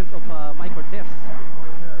movement of Mike Cortez.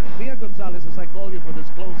 Mia Gonzalez, as I call you for this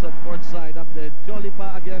close-up court side update.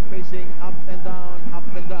 Jolipa again facing up and down,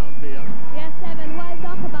 Mia. Yes, Evan, while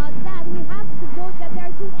talk about that, we have to note that there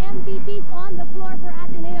are 2 MVPs on the floor for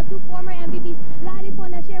Ateneo, 2 former MVPs. Larry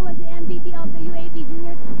Bonacier was the MVP of the UAAP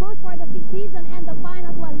Juniors, both for the season and the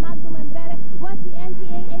finals, while Magno Membrere was the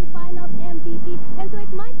NCAA Finals MVP. And so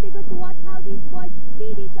it might be good to watch how these boys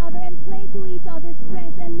feed each other and play to each other's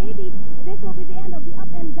strengths. And maybe this will be the end of the up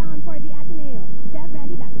and down for the Ateneo. Dev,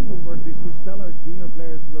 Randy, back to you. Of course, these 2 stellar junior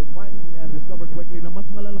players will find and discover quickly na mas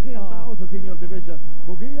malalaki ang tao sa senior division.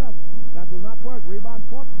 Bugia, that will not work. Rebound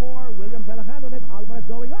fought for. Williams had a hand on it. Alvarez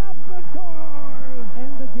going up and scores!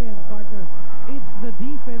 And again, partner, it's the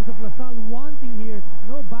defense of La Salle wanting here,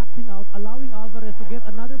 no boxing out, allowing Alvarez to get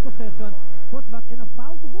another possession, put back in a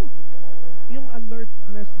foul to boot. Yung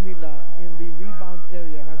alertness nila in the rebound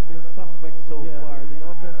area has been suspect so far. The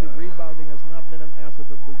offensive rebounding has not been an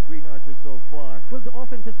asset of the Green Archers so far. Well, the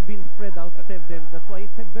offense has been spread out, then that's why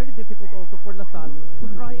it's very difficult also for La Salle to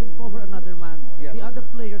try and cover another man. Yes. The other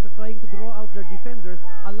players are trying to draw out their defenders,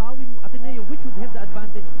 allowing Ateneo, which would have the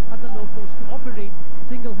advantage at the low post, to operate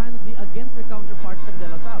single-handedly against their counterparts from De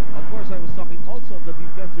La Salle. Of course, I was talking also of the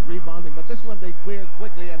defensive rebounding, but this one they cleared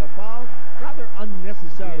quickly, and a foul rather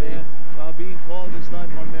unnecessary being called this time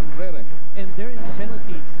on Membrere. And there is the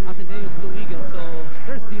penalty, Ateneo Blue Eagles. So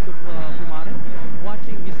there's Dito Pumarin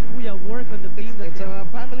watching Miss Kuya work on the team. It's a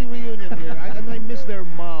family reunion here, and I miss their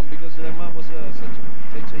mom because their mom was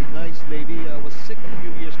such a nice lady. Was sick a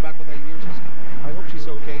few years back, but I hope she's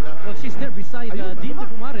okay now. Well, she's there beside Dito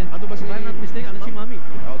Pumarin. If I'm not mistaken, si Mami.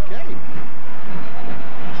 Okay.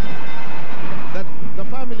 That the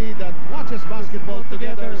family that watches basketball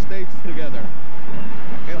together stays together.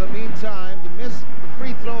 In the meantime, the missed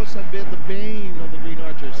free throws have been the bane of the Green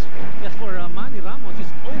Archers. Yes, for Manny Ramos, he's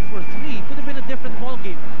 0 for 3. Could have been a different ball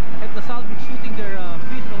game had La Salle been shooting their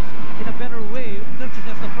free throws in a better way. This is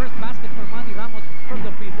just the first basket for Manny Ramos from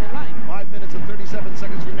the free throw line. 5 minutes and 37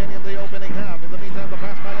 seconds remaining in the opening half. In the meantime, the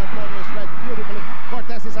pass by Antonio is read beautifully.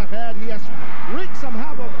 Cortez is ahead. He has wreaked some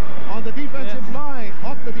havoc on the defensive line,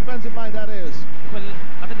 off the defensive line, that is. Well,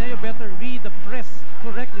 Ateneo better read the press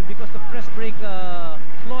correctly because the press break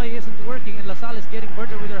ploy isn't working and La Salle is getting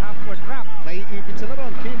murdered with their half-court trap. Naiipit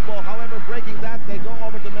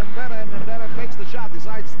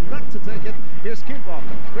Here's Kimpo.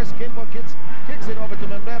 Chris Kimpo kicks it over to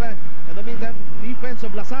Membrera. In the meantime, defense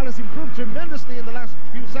of LaSalle has improved tremendously in the last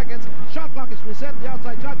few seconds. Shot clock is reset. The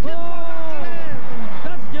outside shot. Kimpo, that's it in.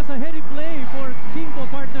 That's just a heady play for Kimpo,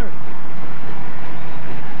 partner.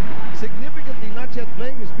 Significantly not yet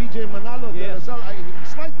playing is BJ Manalo. Yes.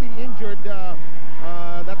 Slightly injured.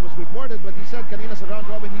 That was reported, but he said kanina sa round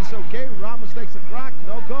robin he's okay. Ramos takes a crack,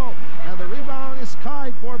 no go. And the rebound is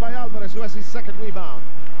skied for by Alvarez, who has his second rebound.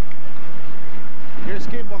 Here's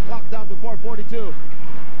Kimbo, clock down to 4:42.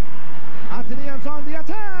 Ateneans on the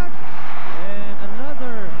attack. And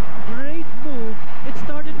another great move. It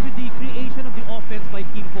started with the creation of the offense by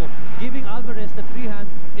Kimpo, giving Alvarez the free hand.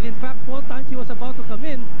 And in fact, Paul Tanchi was about to come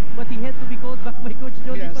in, but he had to be called back by Coach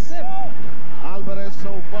Johnny Pasep. Alvarez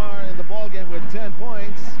so far in the ball game with 10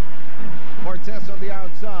 points. Cortez on the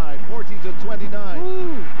outside, 40-29.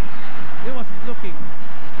 Ooh, he wasn't looking.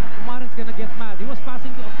 Maran's gonna get mad. He was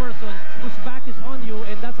passing to a person whose back is on you,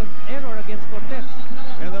 and that's an error against Cortez.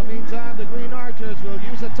 In the meantime, the Green Archers will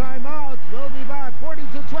use a timeout. We'll be back,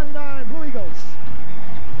 40-29, Blue Eagles.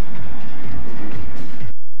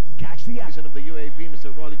 Catch the action Of the UAAP,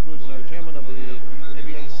 Mr. Rolly Cruz, our chairman of the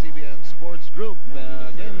ABS-CBN Sports Group.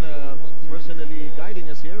 Again, personally guiding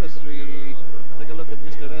us here as we take a look at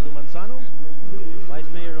Mr. Redo Manzano. Vice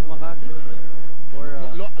Mayor of Makati. Or,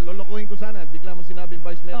 Lolokohin ko sana at bigla mo sinabing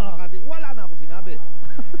Vice Mayor ng Makati. Wala na ako sinabi.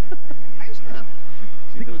 Ayos na.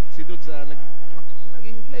 Si Dudes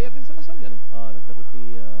naging player din sa Lasal yan. Naglaro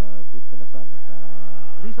si Dude Salazar.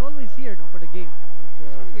 He's always here, no, for the game.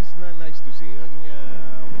 It's always nice to see.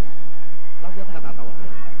 Lagi ako natatawa.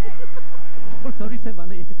 Sorry, Seb.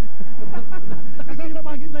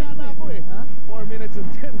 Nakasasabahin sana ako eh. 4 minutes and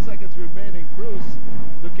 10 seconds remaining. Cruz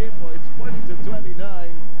to Kimpo. It's 40-29.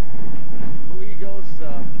 Blue Eagles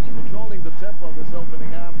controlling the tempo of this opening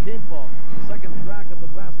half. Kimpo, second track at the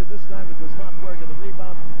basket. This time it does not work, and the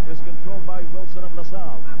rebound is controlled by Wilson of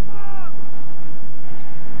LaSalle.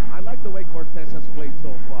 I like the way Cortez has played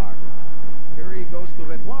so far. Here he goes to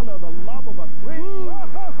Ritualo, the lob of a three.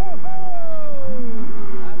 That's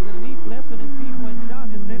a neat lesson in three-point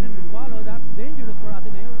shot, and Renren Ritualo, that's dangerous for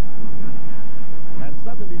Ateneo. And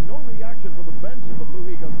suddenly no reaction from the bench of the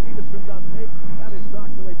Blue Eagles. Need a trim down take. That is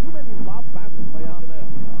knocked away. Too many lob passes by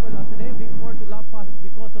Ateneo. Well, Ateneo being forced to lob passes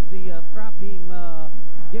because of the trap being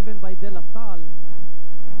given by De La Salle.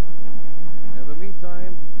 In the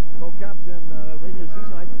meantime, co-captain Renren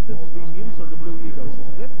Season, I think this is the news of the Blue Eagles,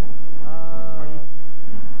 isn't it?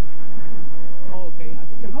 Okay,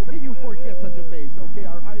 how can you forget such a face? Okay,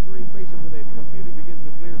 our ivory face of the day, because beauty begins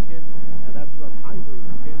with clear skin, and that's from ivory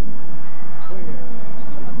skin. Clear.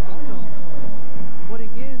 Antonio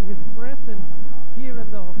putting in his presence here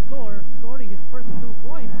on the floor, scoring his first 2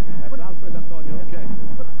 points. That's Alfred Antonio, okay.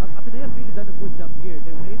 But Ateneo has really done a good job here.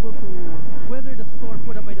 They were able to weather the storm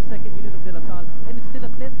put up by the second unit of De La Salle, and it's still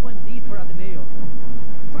a 10-point lead for Ateneo.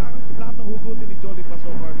 Lahat ng hugutin ni Jolly pa so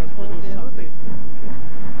far has produced something.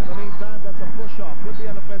 In the meantime, that's a push-off. Could be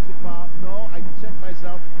an offensive foul. No, I checked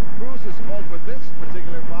myself. Cruz is called for this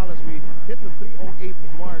particular foul as we hit the 3:08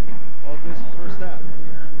 mark of this first half.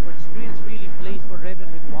 But screens really plays for Renren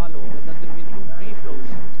Ritualo, and that's going to be 2 free throws.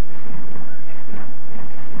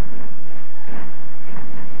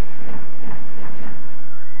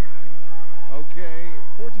 Okay,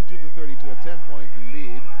 42-32, a 10-point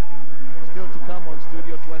lead. Still to come on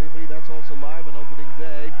Studio 23. That's also live on opening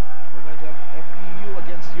day. We're going to have FEU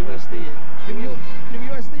against USD. Yung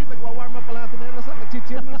USD, nagwa-warm up pala natin na Lasal.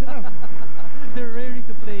 Nag-cheer na sila. They're ready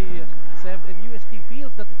to play, Seb, and UST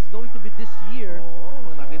feels that it's going to be this year.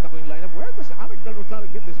 Oh, nakita ko yung lineup. Where does Alec Del Rosario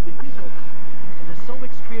get this big people? They're so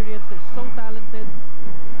experienced, they're so talented.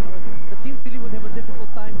 The team really would have a difficult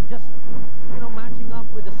time just, matching up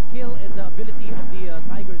with the skill and the ability of the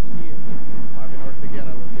Tigers this year. Marvin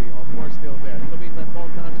Ortiguera will be, of course, still there. In the meantime, Paul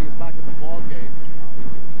Tanchi is back in the ball game.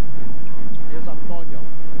 Here's Antonio,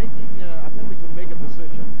 attempting to make a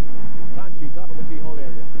decision. Tanchi, top of the keyhole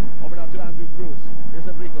area. Over now to Andrew Cruz. Here's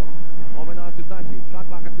Enrico. Over now to Tanchi. Shot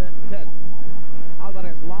clock at 10.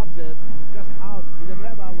 Alvarez lobs it just out.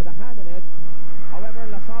 Villanueva with a hand on it. However,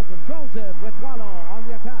 LaSalle controls it. Ritualo on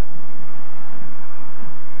the attack.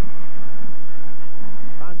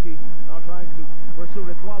 Tanchi now trying to pursue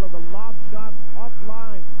Ritualo. The lob shot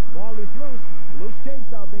offline. Ball is loose. Loose change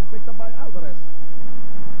now being picked up by Alvarez.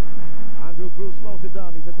 Andrew Cruz slows it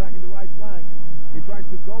down. He's attacking the right flank. He tries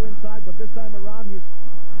to go inside, but this time around his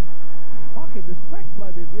pocket is picked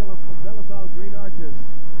by the De La Salle Green Archers.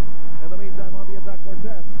 In the meantime, on the attack,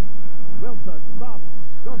 Cortez. Wilson, stop,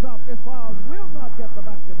 goes up, is fouled, will not get the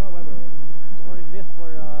basket, however. Sorry, miss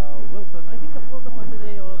for Wilson. I think the fault of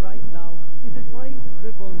Ateneo right now is they're trying to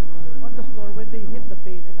dribble on the floor when they hit the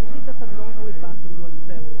paint. And I think that's a no-no in basketball,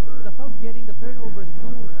 Seb. LaSalle's getting the turnovers,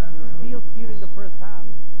 2 steals here in the first half.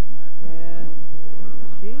 And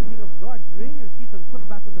changing of guards, Renren Season put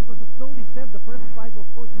back on the first. So slowly, Seb, the first 5 of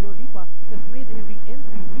Coach Jolipa has made a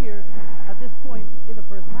re-entry here at this point in the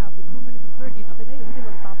first half with 2 minutes and 13. Ateneo still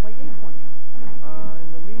on top by 8 points. In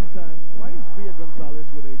the meantime, why is Pia Gonzalez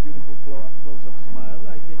with a beautiful close-up smile?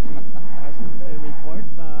 I think she has a report.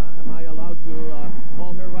 Am I allowed to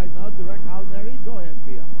call her right now? Direct Al Neri? Go ahead,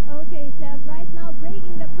 Pia. Okay, Seb, right now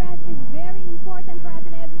breaking the press is very important for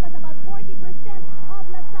Ateneo because about 40% of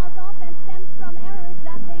LaSalle's offense stems from errors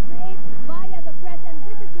that they create via the press, and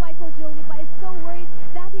this is why Coach Jolipa is so worried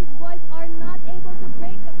that his boys are not able to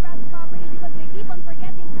break the press properly because they keep on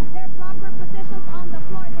forgetting their proper positions on the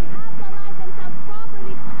floor. They have to align themselves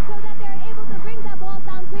properly so that they're able to bring the ball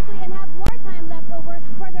down quickly and have more time left over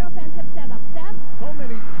for their offensive setup. Seb? So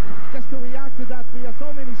many, just to react to that, Pia,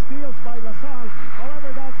 so many steals by LaSalle.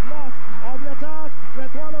 However, that's lost on the attack.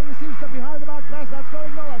 Ritualo receives the behind-the-back pass. That's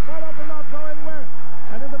going nowhere. Follow-up will not go anywhere.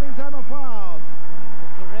 And in the meantime, a foul.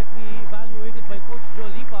 Correctly evaluated by Coach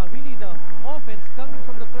Jolipa. Really, the offense coming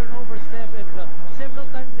from the turnover, Seb, and several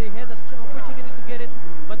times they had an opportunity to get it,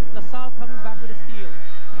 but LaSalle coming back with a steal.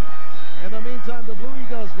 In the meantime, the Blue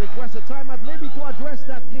Eagles request a timeout, maybe to address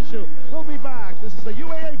that issue. We'll be back. This is the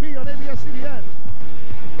UAAP on ABS-CBN.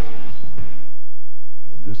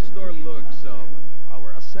 The store looks of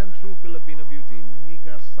our Ascend True Filipino beauty,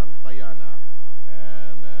 Mika Santayana.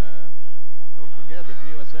 And don't forget that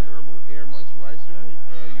new Ascend Herbal Air Moisturizer,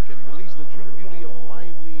 you can release the true beauty of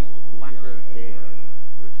lively blacker hair.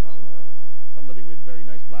 Somebody with very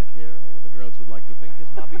nice black hair, what the girls would like to think is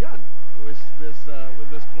Bobby Yan, who is this with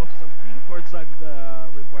this close-up courtside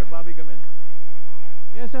report. Bobby, come in.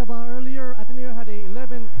 Yes, Seb, earlier Ateneo had a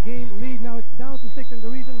 11-game lead. Now it's down to 6, and the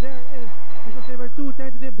reason there is because they were too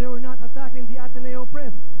tentative. They were not attacking the Ateneo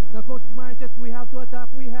press. Now Coach Martin says we have to attack,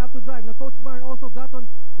 we have to drive. Now Coach Martin also got on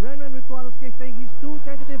Renren Ritualo's case, saying he's too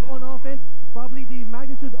tentative on offense. Probably the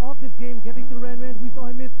magnitude of this game getting to Renren. We saw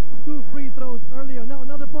him miss 2 free throws earlier. Now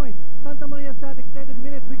another point, Santa Maria sat extended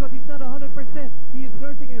minutes because he's not 100%. He is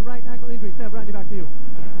nursing a right ankle injury. Seb, Randy, back to you.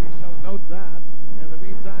 We shall note that. In the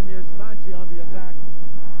meantime, here's Tanchi on the attack.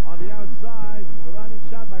 On the outside, the running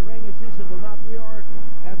shot by Renren Season will not rework,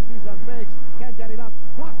 and Season fakes, can't get it up.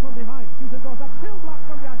 Blocked from behind. Season goes up, still blocked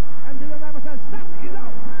from behind, and Villanueva says, that's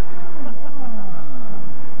enough!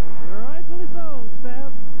 Rightfully so,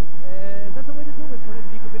 Seb. That's the way to do it for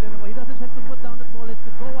Enrico Villanueva. He doesn't have to put down the ball. It's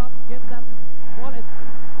to go up, get that ball, and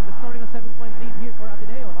restoring a 7-point lead here for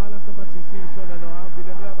Ateneo. Malas naman si Season,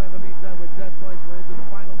 Villanueva in the meantime with 10 points. We're into the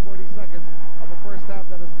final 40 seconds of a first half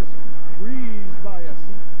that has just breezed by us.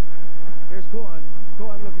 Here's Kuan.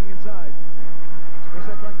 Kuan looking inside.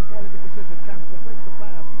 Rosette trying to fall into position. Castro fakes the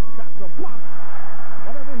pass. Castro blocked.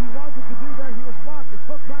 Whatever he wanted to do there, he was blocked. It's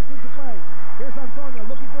hooked back into play. Here's Antonio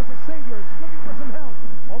looking for some saviors, looking for some help.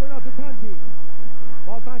 Over now to Tanji.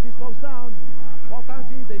 Paul Tanji slows down. Paul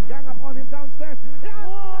Tanji, they gang up on him downstairs.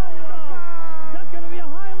 Yeah! That's going to be a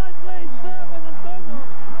highlight play, Seb and Antonio.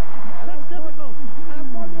 That's difficult.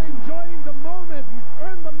 Antonio enjoying the moment. He's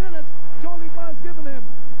earned the minutes Jolipa has given him.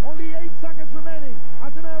 Only 8 seconds remaining.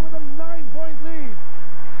 Ateneo with a 9-point lead.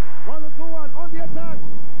 Ronald Kuan on the attack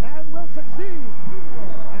and will succeed.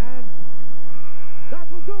 And that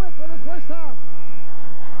will do it for this first half.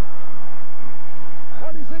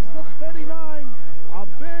 46-39. A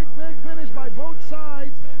big finish by both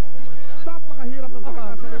sides. Napakahirap ng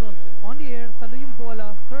pagkakasa nun. On the air, salo yung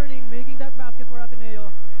bola, turning, making that basket for Ateneo.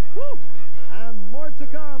 Woo! And more to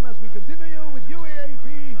come as we continue with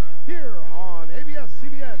UAAP here on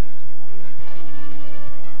ABS-CBN.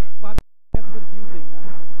 Bob, careful with using,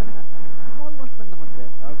 small ones lang naman,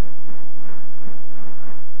 Seb. Okay.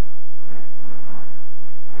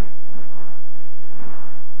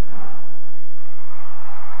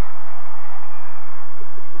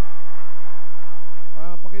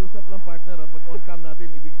 Pakiusap lang partner, pag on-cam natin,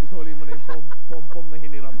 isoli mo na yung pom-pom na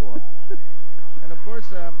hiniram mo. And of course,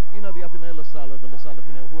 you know, the Ateneo LaSalle, the LaSalle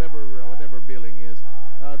Ateneo, whoever, whatever billing is,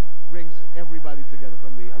 brings everybody together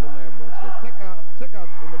from the alumni of both schools. Check out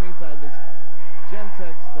in the meantime this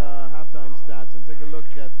Gentext halftime stats and take a look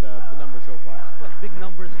at the numbers so far. Well, big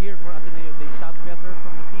numbers here for Ateneo. They shot better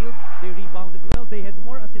from the field. They rebounded well. They had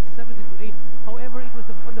more assists, 70-8. However, it was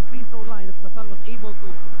on the free throw line that LaSalle was able to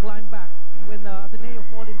climb back when Ateneo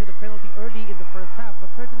fall into the penalty early in the first half.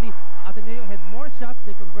 But certainly, Ateneo had more shots.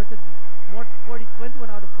 They converted more 21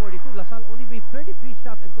 out of 42. LaSalle only made 33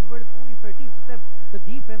 shots and converted only 13. So the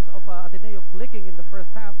defense of Ateneo clicking in the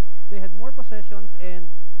first half. They had more possessions,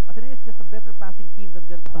 and Ateneo just a better passing team than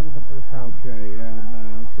De La Salle in the first half. Okay,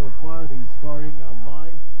 and so far the scoring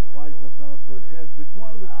line, Mike Cortez,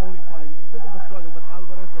 Ritualo with only 5. A bit of a struggle, but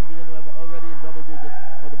Alvarez and Villanueva already in double digits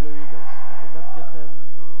for the Blue Eagles. So that's just an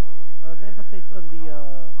emphasis on the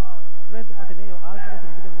strength of Ateneo. Alvarez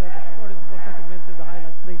and Villanueva scoring, of course, not to mention the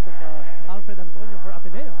highlight plays of Alfred Antonio for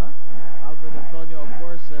Ateneo, huh? Alfred Antonio, of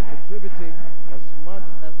course, contributing as much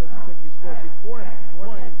as, let's check his score sheet, 4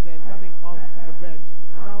 points and coming off the bench.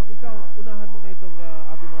 Now, ikaw, unahan mo na itong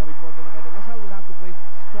ating mga reporter na kada. Lasal will have to play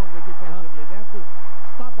stronger defensively. They have to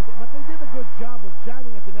stop it, but they did a good job of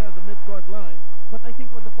jamming Ateneo at the mid-court line. But I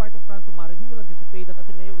think on the part of Franco Marin, he will anticipate that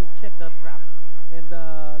Ateneo will check that trap. And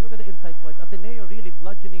look at the inside points. Ateneo really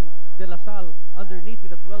bludgeoning De La Salle underneath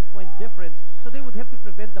with a 12-point difference. So they would have to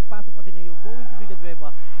prevent the pass of Ateneo going to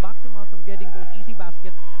Villanueva, box him out from getting those easy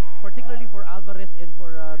baskets, particularly for Alvarez and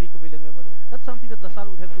for Rico Villanueva. That's something that La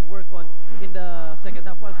Salle would have to work on in the second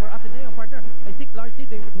half. While for Ateneo, partner, I think largely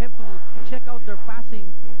they would have to check out their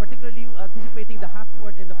passing, particularly anticipating the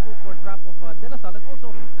half-court and the full-court trap of De La Salle, and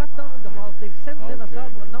also cut down on the fouls. They've sent De La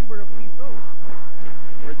Salle to a number of free throws.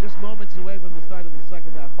 We're just moments away from the start of the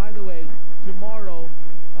second half. By the way, tomorrow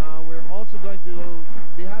we're also going to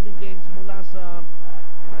be having games mula sa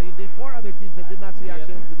the 4 other teams that did not see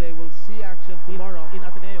action today will see action tomorrow in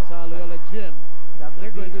Ateneo sa Loyola Gym.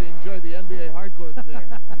 They're going to enjoy the NBA hardcourt there.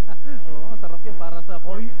 Oh, sarap yan para sa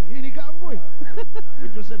hinigaan ko eh.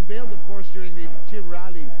 Which was unveiled, of course, during the cheer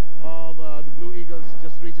rally of the Blue Eagles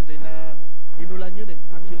just recently na inulan yun eh.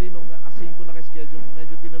 Actually, nung 5 naka-schedule,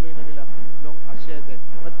 medyo tinuloy na nila nung 7.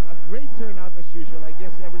 But a great turnout as usual. I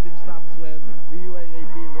guess everything stops when the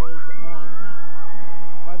UAAP rolls on.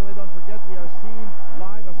 By the way, don't forget, we are seen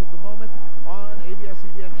live as of the moment on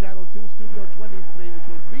ABS-CBN Channel 2, Studio 23, which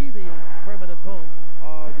will be the permanent home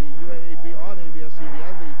of the UAAP on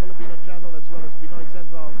ABS-CBN, the Filipino channel, as well as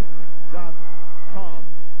PinoyCentral.com.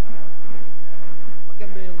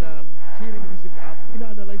 Maganda yung cheering discipline.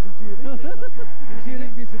 Ina-analyze yung cheering. Yung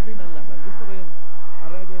cheering discipline ng Lasal. Gusto ko yung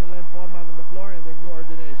arreglo nila yung formal on the floor and their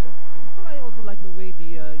coordination. So I also like the way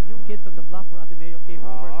the new kids on the block for Ateneo came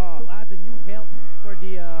over to add the new help for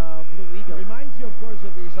the Blue Eagles. Reminds you, of course,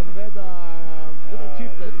 of the Sambeda Little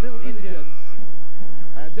Chieftains, Little Indians.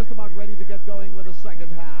 And just about ready to get going with the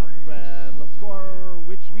second half. And the score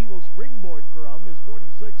which we will springboard from is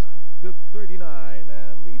 46-39.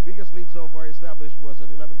 And the biggest lead so far established was an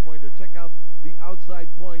 11-pointer. Check out the outside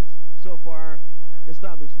points so far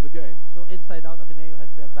established in the game. So inside out, Ateneo has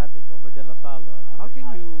the advantage over De La Salle. How can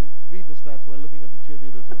you read the stats while looking at the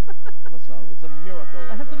cheerleaders of La Salle? It's a miracle.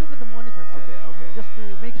 I have to look at the monitor, sir. Okay. Just to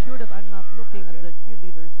make sure that I'm not looking at the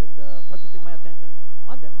cheerleaders and focusing my attention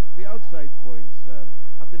on them. The outside points,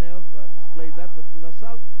 Ateneo displayed that, but La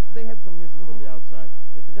Salle, they had some misses on the outside.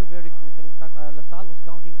 Yes, and they're very crucial. In fact, La Salle was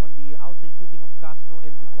counting on the outside shooting of Castro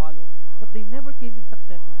and Ritualo, but they never came in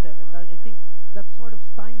succession 7. I think that sort of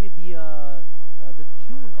stymied the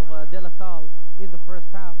tune of De La Salle in the first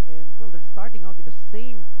half, and well, they're starting out with the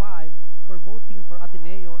same 5 for both teams, for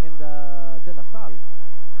Ateneo and De La Salle.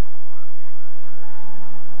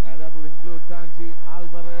 And that will include Tanchi,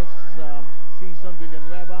 Alvarez, Cison,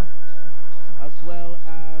 Villanueva, as well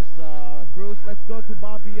as Cruz. Let's go to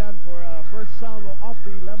Bobby Yan for first salvo off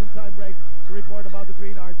the 11-time break to report about the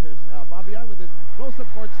Green Archers. Bobby Yan with his close-up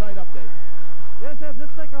court-side update. Yes, Ev,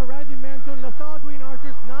 just like Randy mentioned, La Salle Green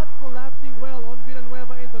Archers not collapsing well on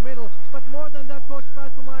Villanueva in the middle. But more than that, Coach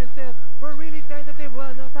Franco Marin says, we're really tentative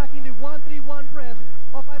when attacking the 1-3-1 press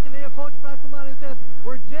of Ateneo. Coach Franco Marin says,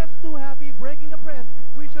 we're just too happy breaking the press.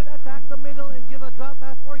 We should attack the middle and give a drop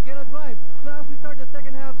pass or get a drive. Now as we start the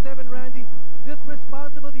second half, 7, Randy, this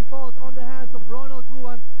responsibility falls on the hands of Ronald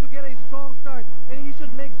Guan to get a strong start. And he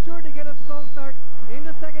should make sure to get a strong start in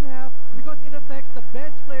the second half because it affects the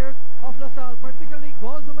bench players of La Salle, particularly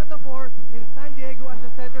Gozum at the 4 and San Diego at the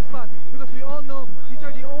center spot. Because we all know these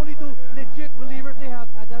are the only 2 legit relievers they have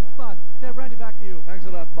at that spot. Seb, Randy, back to you. Thanks a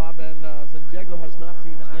lot, Bob. And San Diego has not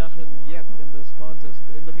seen action yet in this contest.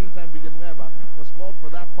 In the meantime, Villanueva was called for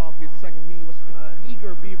that foul, his second. He was an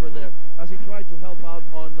eager beaver there as he tried to help out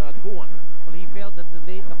on Kuwan. Well, he felt that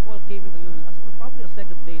the call came in a little, probably a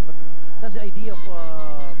second late, but that's the idea of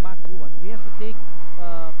Mac Kuwan. He has to take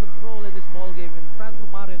control in this ball game, and Franco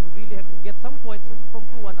Marin will really have to get some points from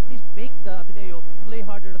Kuwan, at least make the Ateneo play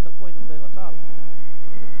harder at the point of De La Salle.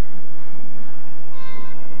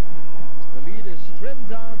 The lead is trimmed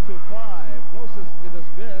down to 5, closest it has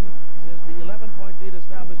been since the 11-point lead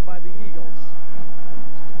established by the Eagles.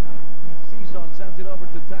 Cison sends it over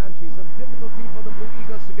to Tanchi. Some difficulty for the Blue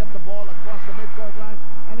Eagles to get the ball across the midcourt line,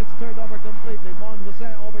 and it's turned over completely. Mon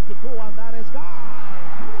Jose over to Kuwan. That is gone.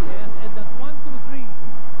 Yes, and that 1-2-3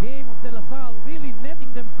 game of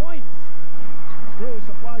netting them points. Cruz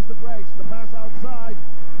applies the brakes. The pass outside.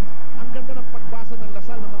 Ang ganda ng pagbasa ng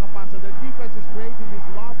Lasal ng mga pasa. Their defense is creating these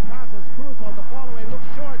lob passes. Cruz on the follow away looks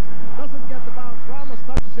short. Doesn't get the bounce. Ramos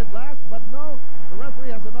touches it last, but no. The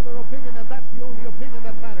referee has another opinion, and that's the only opinion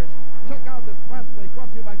that matters. Check out this pass play brought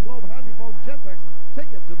to you by Globe Handy Foam Gentex. Take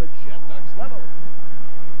it to the Gentex level.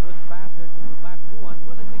 Good pass there to back Juan.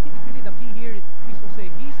 Well, I think it's really the key here. Please will say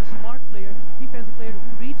he's a smart player, defensive player who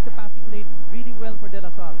reads the passing lane really well for De La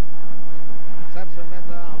Salle. Sam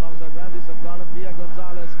Sarmenta alongside Randy Sagdalan, Pia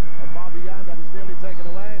Gonzalez, and Bobby Yan. That is nearly taken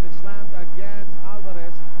away, and it's slammed against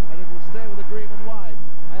Alvarez, and it will stay with the green and white.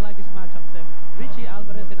 I like this matchup, Seb. Richie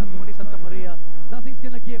Alvarez and Anthony Santamaria. Nothing's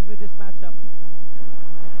gonna give with this matchup.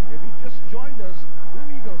 If you just joined us, Blue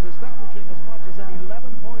Eagles establishing as much as an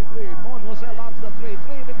 11-point lead. Mon Jose lobs the three.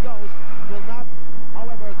 Three if it goes. Will not,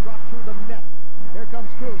 however, drop through the net. Here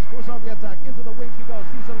comes Cruz. Cruz on the attack. Into the wing she goes.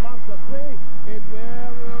 Season lobs the three. It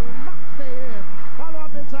will not stay in. Follow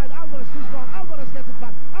up inside. Alvarez too strong. Alvarez gets it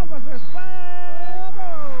back. Alvarez play.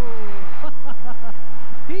 Go!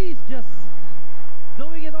 He's just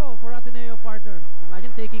doing it all for Ateneo, partner.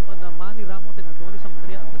 Imagine taking on the Manny Ramos and Adonis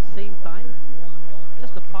Santamaria at the same time.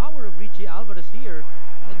 Just the power of Richie Alvarez here,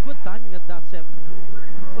 and good timing at that, Seb.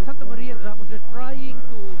 For Santamaria and Ramos, they're trying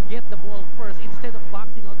to get the ball first instead of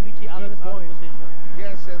boxing out Richie Alvarez out of position.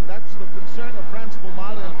 Yes, and that's the concern of Franz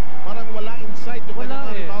Bumalen. Parang wala insight to kanyang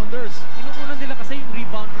mga rebounders. Inuunan nila kasi yung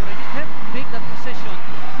rebounder. You have to make that possession,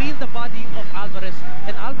 feel the body of Alvarez,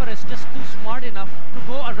 and Alvarez just too smart enough to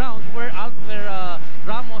go around where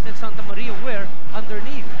Ramos and Santamaria were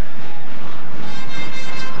underneath.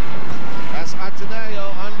 As Ateneo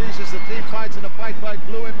unleashes the team fights in a fight by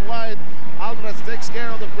blue and white, Alvarez takes care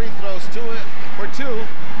of the free throws, 2 for 2,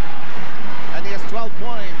 and he has 12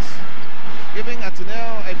 points, giving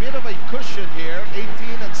Ateneo a bit of a cushion here. 18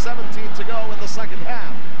 and 17 to go in the second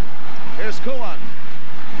half. Here's Kuan.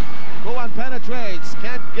 Kuan penetrates,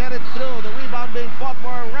 can't get it through. The rebound being fought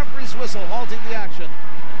for. Referee's whistle halting the action.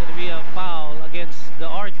 Going to be a foul against the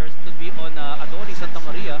Archers. Could be on Adonis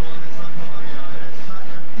Santamaria.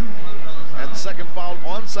 And second foul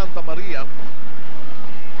on Santamaria.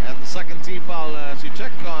 And the second team foul, as you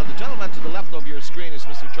check on the gentleman to the left of your screen is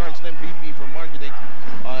Mr. Charles Lim, VP for Marketing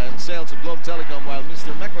and Sales of Globe Telecom, while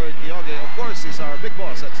Mr. Mekor Ioge, of course, is our big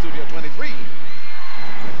boss at Studio 23.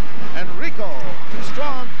 Enrico, too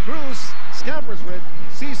strong. Cruz scampers with.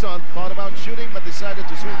 Season thought about shooting but decided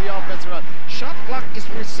to swing the offense around. Shot clock is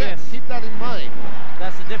reset. Yes. Keep that in mind.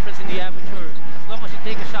 That's the difference in the amateur. As long as you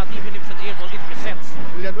take a shot, even if it's an air ball, it resets.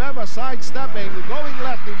 Villanueva sidestepping, going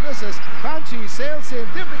left, he misses. Panchi sails in,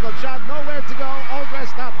 difficult shot, nowhere to go, all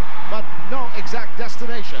dressed up, but no exact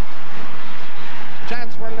destination.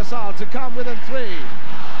 Chance for Lasal to come within 3.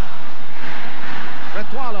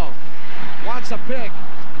 Ritualo wants a pick.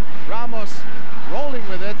 Ramos rolling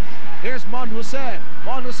with it. Here's Mon Jose.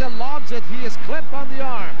 Mon Jose lobs it. He is clipped on the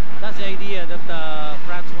arm. That's the idea that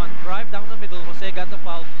France won. Drive down the middle. Jose got the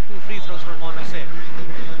foul. 2 free throws for Mon Jose.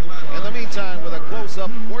 In the meantime, with a close-up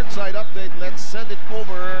courtside update, let's send it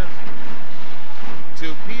over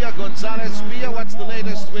to Pia Gonzalez. Pia, what's the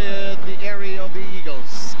latest with the area of the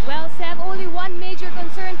Eagles? Well, Seb, only one major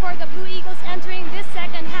concern for the Blue Eagles entering this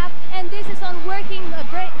second half, and this is on breaking the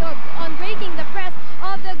press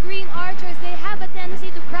of the Green Archers. They have a tendency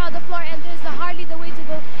to crowd the floor, and this is hardly the way to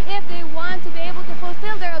go if they want to be able to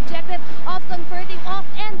fulfill their objective of converting off.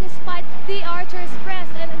 And despite the Archers' press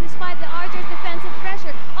and despite the Archers' defensive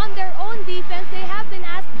pressure on their own defense, they have been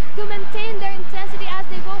asked to maintain their intensity as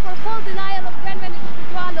they go for full denial of Renren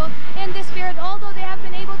Ritualo in this period. Although they have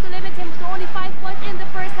been able to limit him to only 5 points in the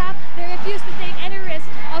first half, they refuse to take any risk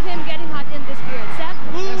of him getting hot in this period. Seth?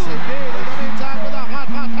 Yes, indeed. In the meantime, with a hot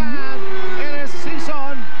hand, it is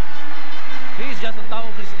Season. He's just on top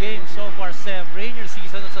of his game so far, Seb. Rainier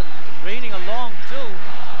season, it's raining along too.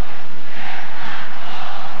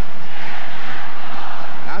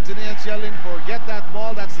 Ateneans yelling, forget that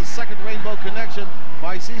ball. That's the second rainbow connection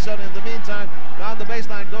by Season. In the meantime, down the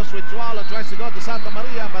baseline goes Ritualo, tries to go to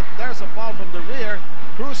Santamaria, but there's a foul from the rear.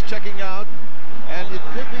 Cruz checking out, and it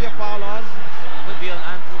could be a foul on. Could be on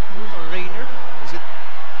Andrew Cruz or Rainier. Is it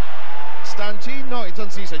Stanchi? No, it's on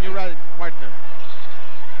Season. You're right, partner.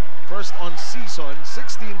 First on Season,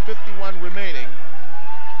 16:51 remaining.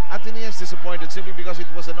 Ateneans disappointed simply because it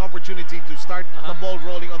was an opportunity to start the ball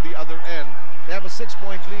rolling on the other end. They have a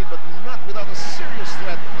 6-point lead, but not without a serious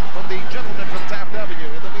threat from the gentleman from Taft Avenue.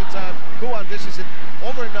 In the meantime, Kuan dishes it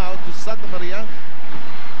over now to Santamaria.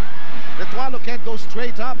 Ritualo can't go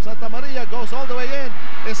straight up. Santamaria goes all the way in,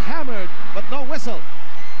 is hammered, but no whistle.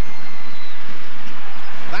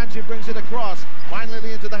 Banji brings it across,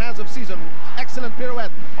 finally into the hands of Season. Excellent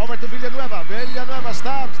pirouette. Over to Villanueva. Villanueva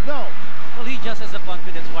stabs. No. Well, he just has the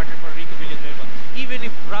confidence, partner, for Rico Villanueva. Even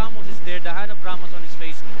if Ramos is there, the hand of Ramos on his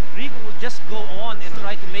face, Rico will just go on and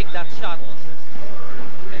try to make that shot.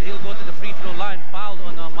 And he'll go to the free throw line, fouled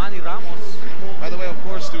on Manny Ramos. By the way, of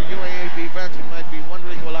course, to UAAP fans, you might be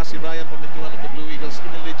wondering, wala si Ryan Pamintuan of the Blue Eagles,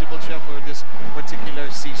 ineligible siya for this particular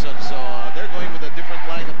season. So they're going with a different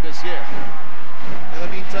lineup this year. In the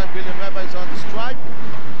meantime, Villanueva is on the strike.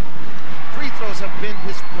 Free throws have been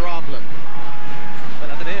his problem. Well,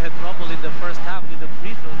 Ateneo had trouble in the first half with the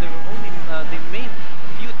free throws. They were only they made a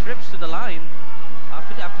few trips to the line.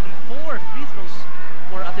 Actually 4 free throws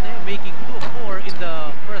for Ateneo, making 2 of 4 in the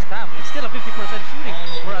first half. It's still a 50% shooting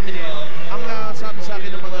for Ateneo. Ang sabi sa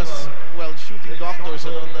akin ng mga shooting doctors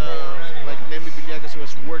like Nemi Villegas, who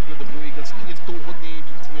has worked with the Blue Eagles, yung tuhod ni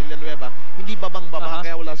Villanueva hindi babang-baba,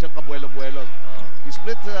 kaya wala siyang kabuelo-buelo. He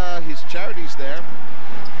split his charities there.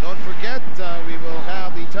 Don't forget, we will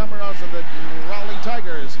have the Tamarals and the Rowling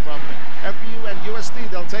Tigers from FU and UST.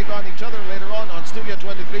 They'll take on each other later on Studio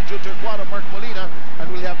 23, Joe Turquado, Mark Molina, and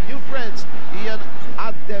we'll have new friends, Ian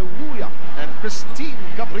Adewuya and Christine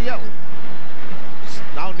Gabriel.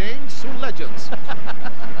 Now named, soon legends.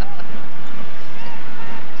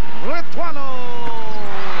 Ritualo!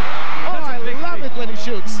 Oh, I love it when he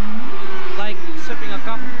shoots. Like sipping a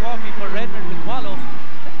cup of coffee for Renren Ritualo.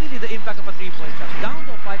 That's really the impact of a 3-point shot. Down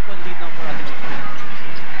to a 5-point lead now for Ateneo.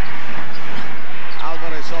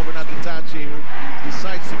 Alvarez over Natanchi, who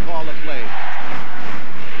decides to call a play.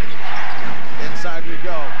 Inside we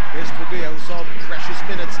go. Here's Padilla, who saw precious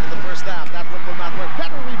minutes in the first half. That one will not work.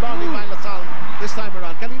 Better rebounding by LaSalle this time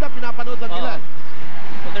around. Kanina pinapanood lang nila.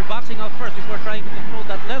 But they're boxing out first before trying to control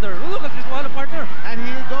that leather. Look at Ritualo, partner. And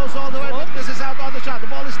he goes all the way, but misses out on the shot. The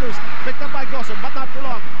ball is loose. Picked up by Gossum, but not for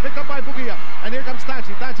long. Picked up by Bugia. And here comes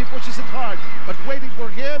Tanchi. Tanchi pushes it hard. But waiting for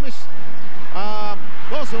him is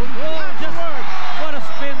Gossum. What a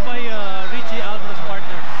spin by Richie Alvarez,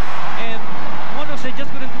 partner. And Mono said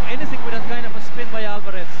just couldn't do anything with that kind of a spin by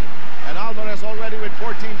Alvarez. And Alvarez already with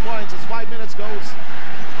 14 points as 5 minutes goes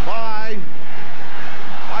by.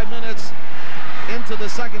 5 minutes into the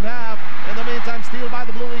second half. In the meantime, steal by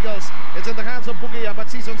the Blue Eagles. It's in the hands of Bugia, but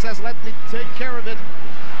Season says, let me take care of it.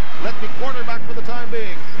 Let me quarterback for the time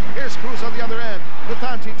being. Here's Cruz on the other end.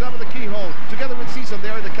 Lutanchi, top of the keyhole. Together with Season, they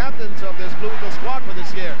are the captains of this Blue Eagle squad for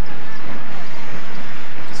this year.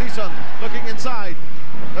 Season looking inside.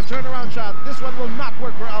 The turnaround shot. This one will not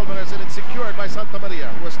work for Alvarez, and it's secured by Santa Maria,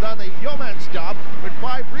 who has done a yeoman's job with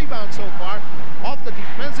 5 rebounds so far off the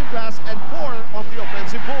defensive glass and 4 off the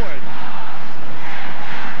offensive board.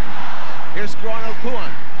 Here's Ronald Kuan.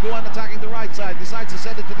 Kuan attacking the right side. Decides to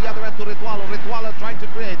send it to the other end to Ritualo. Ritualo trying to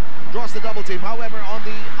create. Draws the double team. However, on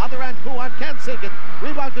the other end, Kuan can't sink it.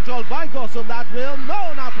 Rebound controlled by Gossum. That will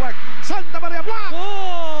not work. Santa Maria block!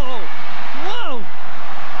 Whoa! Whoa!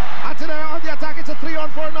 Ateneo on the attack. It's a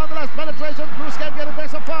 3-on-4 nonetheless. Penetration. Cruz can't get it.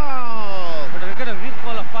 There's a foul. But they're going to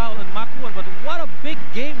recall a foul on Makuan. But what a big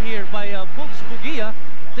game here by Bugia,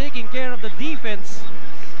 taking care of the defense.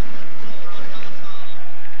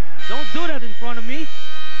 Don't do that in front of me.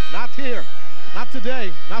 Not here. Not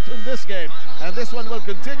today. Not in this game. And this one will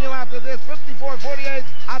continue after this. 54-48,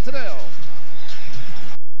 Ateneo.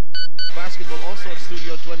 Basketball also at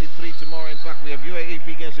Studio 23 tomorrow. In fact, we have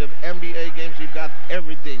UAAP games, we have NBA games. We've got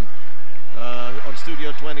everything on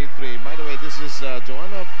Studio 23. By the way, this is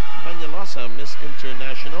Joanna Peñalosa, Miss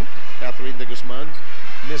International. Catherine de Guzman,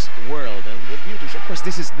 Miss World. And the beauty, of course,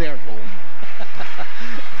 this is their home.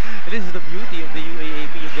 This is the beauty of the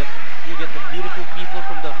UAAP. You get the beautiful people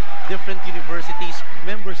from the different universities,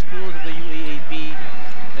 member schools of the UAAP.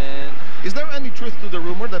 And is there any truth to the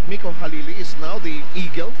rumor that Miko Halili is now the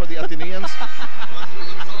eagle for the Ateneans?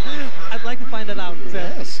 I'd like to find that out.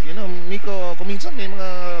 Yes, you know, Miko, kuminsan may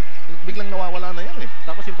mga biglang nawawala na yan eh.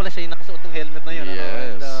 Tapos yung pala siya yung nakasuot ng helmet na yun.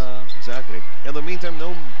 Yes, exactly. In the meantime,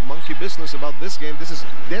 no monkey business about this game. This is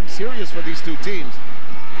dead serious for these two teams.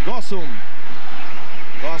 Gossum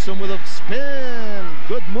with a spin.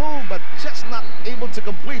 Good move, but just not able to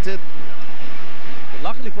complete it. But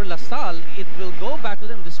luckily for LaSalle, it will go back to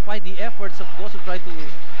them despite the efforts of Gossum trying to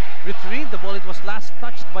retrieve the ball. It was last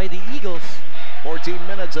touched by the Eagles. 14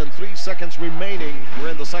 minutes and 3 seconds remaining. We're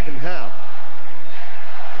in the second half.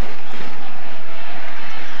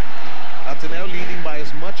 Ateneo leading by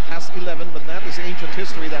as much as 11, but that is ancient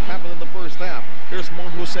history that happened in the first half. Here's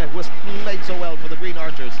Mon Jose, who has played so well for the Green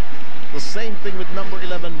Archers. The same thing with number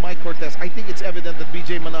 11, Mike Cortez. I think it's evident that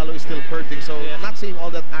BJ Manalo is still hurting, so not seeing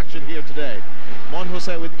all that action here today. Mon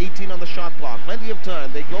Jose with 18 on the shot clock. Plenty of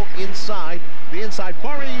time. They go inside. The inside.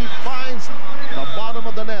 Pari finds the bottom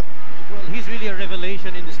of the net. Well, he's really a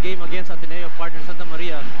revelation in this game against Ateneo partner Santa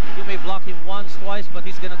Maria. You may block him once, twice, but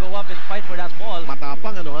he's gonna go up and fight for that ball.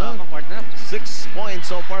 Matapang ano ha? Matapang, partner. 6 points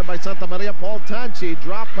so far by Santa Maria. Paul Tanchi,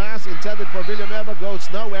 drop pass intended for Villanueva, goes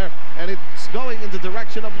nowhere, and it's going in the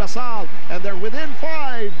direction of LaSalle, and they're within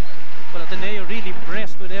 5. Well, Ateneo really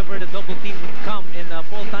pressed whenever the double team would come, and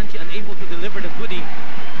Paul Tanchi unable to deliver the goodie.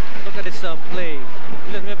 Look at this play.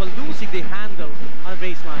 Villanueva losing the handle on the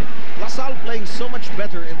baseline. LaSalle playing so much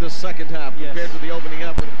better in the second half compared to the opening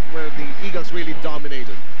half where the Eagles really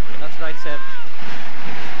dominated. That's right, Seb.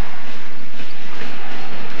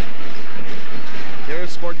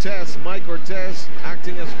 Here's Cortez, Mike Cortez,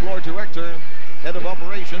 acting as floor director, head of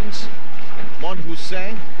operations. Mon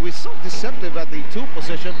Hussein, who is so deceptive at the 2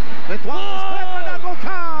 position. That will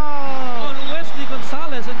count! On Wesley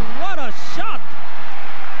Gonzalez, and what a shot!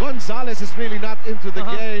 Gonzalez is really not into the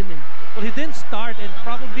game. Well, he didn't start, and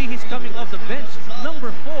probably he's coming off the bench.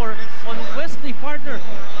 Number 4 on Wesley, partner.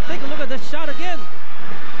 Take a look at the shot again.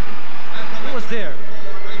 Who was there?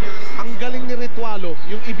 Ang galing ni Ritualo,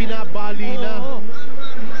 yung ibinabali na.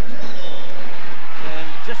 And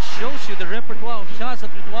just shows you the repertoire of shots that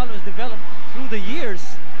Ritualo has developed through the years.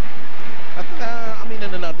 At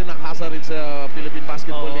aminin na natin, nakasa rin sa Philippine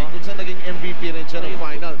Basketball League kung saan naging MVP rin siya ng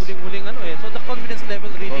finals. Huling-huling ano eh. So the confidence level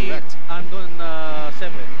really andun 7.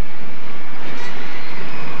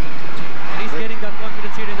 And he's getting that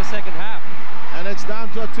confidence here in the second half. And it's down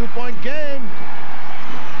to a 2-point game.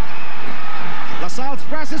 LaSalle's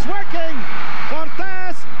press is working.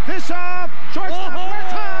 Cortez, Bishop, shortstop, we're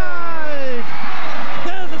tied.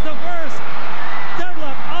 This is the first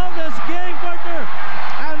deadlock of this game, partner.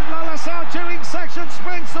 And La LaSalle cheering section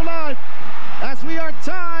springs to life as we are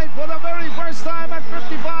tied for the very first time at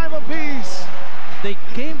 55 apiece. They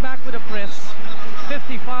came back with a press,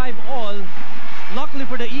 55 all. Luckily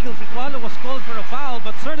for the Eagles, Ritualo was called for a foul,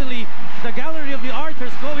 but certainly the gallery of the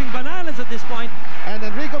Archers going bananas at this point. And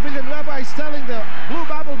Enrico Villanueva is telling the Blue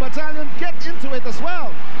Bubble Battalion, get into it as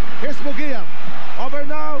well. Here's Bugia. Over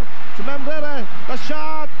now to Membrera. The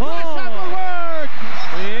shot. The shot will work.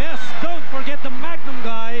 Yes, don't forget the Magnum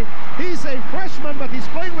guy. He's a freshman, but he's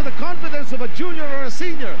playing with the confidence of a junior or a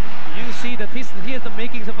senior. You see that he has the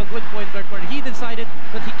makings of a good point guard, where he decided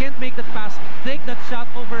that he can't make that pass, take that shot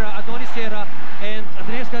over Adonis Sierra, and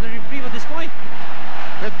Ateneo's got a reprieve at this point.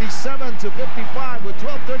 57 to 55 with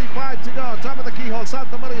 12:35 to go. Top of the keyhole,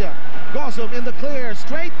 Santa Maria. Gosum in the clear,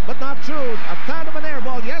 straight but not true. A kind of an air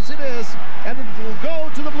ball, yes it is, and it will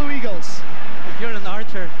go to the Blue Eagles. If you're an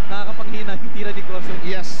Archer, nakakapanghina yung tira ni Gosum.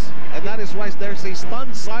 Yes, and that is why there's a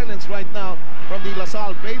stunned silence right now from the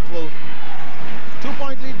LaSalle faithful.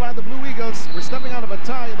 2-point lead by the Blue Eagles. We're stepping out of a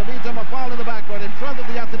tie. In the meantime, a foul in the backcourt in front of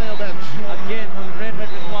the Ateneo bench. Again on Renren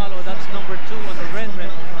Ritualo, that's number 2 on the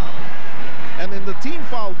Renren. And in the team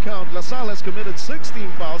foul count, LaSalle has committed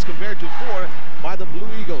 16 fouls compared to 4 by the Blue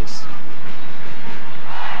Eagles.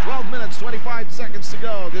 12 minutes, 25 seconds to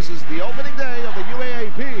go. This is the opening day of the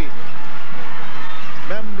UAAP.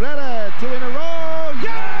 Membrera, 2 in a row.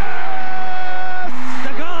 Yes!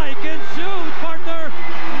 The guy can shoot, partner.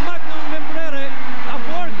 Magnum Membrera, a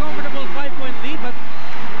more comfortable 5-point lead, but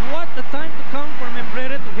what a time to come for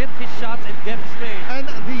Membrera to hit his shots and get straight. And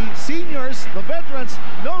the seniors, the veterans,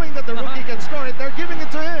 knowing that the rookie can score it, they're giving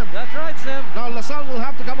it to him. That's right, Sam. Now LaSalle will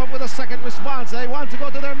have to come up with a second response. They want to go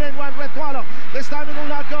to their main one, Ritualo. This time it will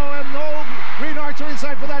not go, and no Green Archer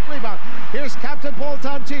inside for that rebound. Here's Captain Paul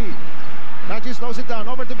Tanchi. Tanchi slows it down,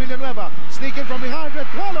 over to Villanueva. Sneaking from behind,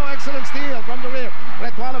 Ritualo, excellent steal from the rear.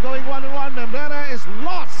 Ritualo going 1-on-1, Membrera is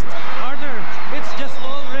lost. Partner, it's just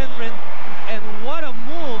all Renren. And what a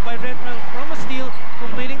move by Renren from a steal,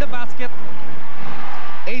 completing the basket.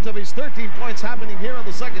 8 of his 13 points happening here in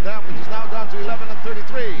the second half, which is now down to 11 and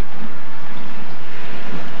 33.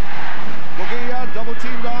 Bugia double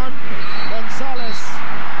teamed on. Gonzalez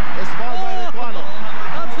is fouled by Ritualo.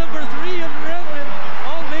 That's number 3 on Renren,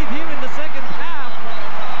 all made here in the second half.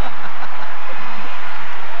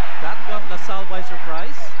 That got LaSalle by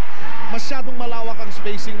surprise. Masyadong malawak ang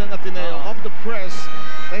spacing ng Ateneo of the press.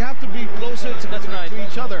 They have to be closer to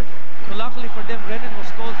each other. So luckily for them, Renren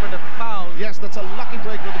was called for the foul. Yes, that's a lucky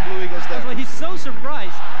break for the Blue Eagles there. That's why he's so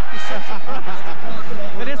surprised. He's so surprised.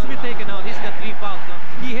 But it has to be taken out. He's got 3 fouls now.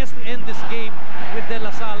 He has to end this game with De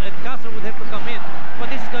La Salle, and Castro would have to come in.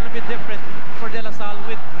 But this is going to be different for De La Salle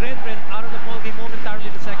with Renren out of the ballgame momentarily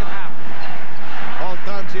in the second half. Paul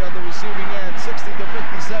Tanchi on the receiving end, 60 to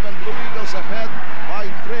 57. Blue Eagles ahead by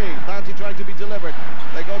 3. Tanchi trying to be delivered.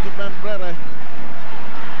 They go to Membrera.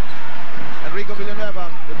 Enrico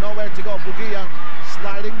Villanueva with nowhere to go. Bugia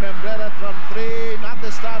sliding. Membrera from 3. Not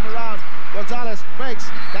this time around. Gonzalez breaks,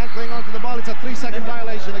 can't cling onto the ball. It's a 3-second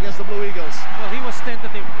violation against the Blue Eagles. Well, he was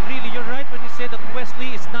tentative. Really, you're right when you say that Wesley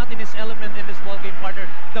is not in his element in this ball game, partner.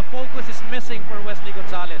 The focus is missing for Wesley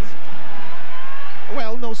Gonzalez.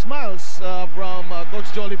 Well, no smiles from Coach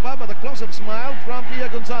Jolipa, but a close-up smile from Pia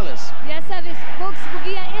Gonzalez. Yes, Coach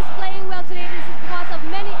Bugia is playing well today. This is because of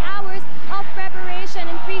many hours of preparation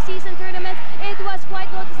in preseason tournaments. It was quite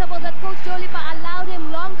noticeable that Coach Jolipa allowed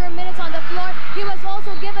him longer minutes on the floor. He was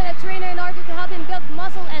also given a trainer in order to help him build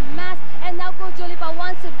muscle and mass. And now Coach Jolipa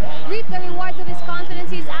wants to reap the rewards of his confidence.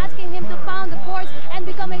 He's asking him to pound the boards and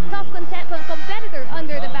become a tough competitor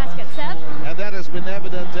under the basket, Seb. And that has been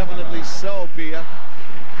evident, definitely so, Pia.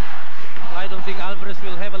 I don't think Alvarez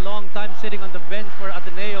will have a long time sitting on the bench for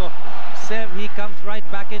Ateneo. Seb, he comes right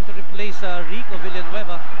back in to replace Rico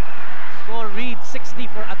Villanueva. Score read 60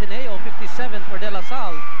 for Ateneo, 57 for De La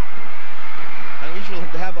Salle. And we should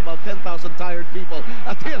have about 10,000 tired people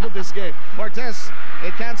at the end of this game. Cortez,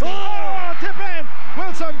 it can't stay. Oh, tip in!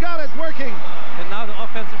 Wilson got it working. And now the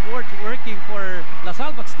offensive board's working for La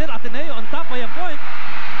Salle, but still Ateneo on top by a point.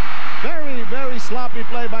 Very, very sloppy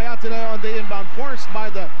play by Ateneo on the inbound, forced by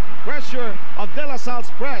the pressure of De La Salle's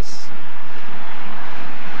press.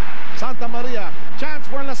 Santa Maria, chance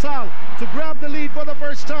for La Salle to grab the lead for the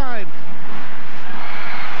first time.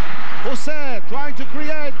 Jose trying to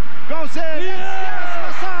create, goes in. Yes,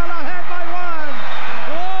 La Salle ahead by 1.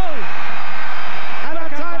 Whoa! And a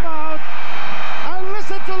timeout. And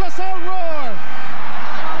listen to La Salle roar.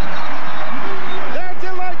 They're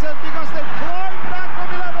delighted because they've climbed back from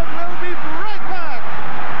 11. We'll be right back.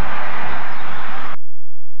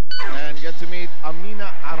 And get to meet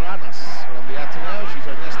Amina Aranas from the Ateneo. She's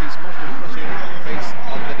our Nestie's most refreshing face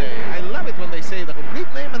of the day. I love it when they say the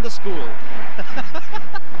complete name and the school.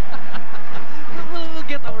 We'll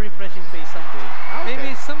get our refreshing face someday. Okay.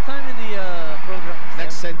 Maybe sometime in the program.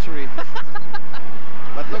 Next century.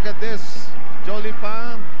 But look at this.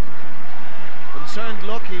 Jolipa, concerned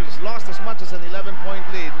look. He's lost as much as an 11-point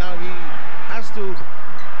lead. Now he has to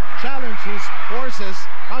challenge his forces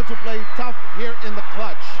how to play tough here in the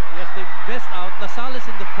clutch. Yes, they best out. La Salle is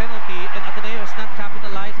in the penalty, and Ateneo has not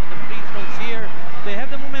capitalized on the free throws here. They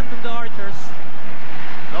have the momentum, the Archers.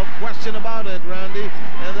 No question about it, Randy.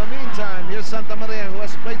 In the meantime, here's Santa Maria, who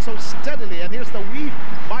has played so steadily, and here's the weave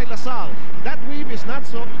by La Salle. That weave is not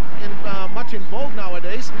so much in vogue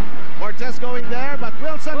nowadays. Cortez going there, but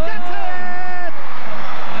Wilson gets it!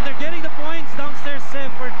 And they're getting the points downstairs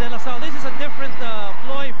for De La Salle. This is a different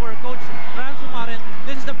ploy for Coach Transumaren.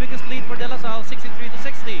 This is the biggest lead for De La Salle,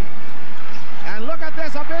 63-60. And look at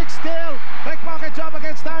this, a big steal. Pickpocket job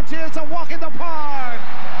against Tanchi. It's a walk in the park.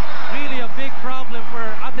 Really a big problem for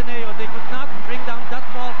Ateneo. They could not bring down that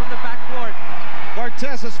ball from the backcourt.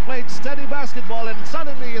 Cortez has played steady basketball, and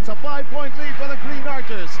suddenly it's a 5-point lead for the Green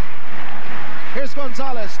Archers. Here's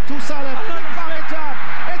Gonzalez to Salle. Pickpocket job.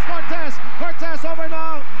 It's Cortez. Cortez over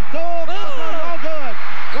now to Castro. No good.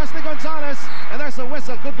 Wesley Gonzalez, and there's a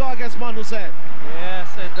whistle. Good goal against Mon Jose. Yes,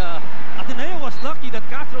 and Ateneo was lucky that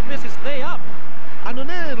Castro missed his layup. Ano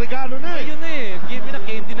na, regalo na. Ayun eh, game na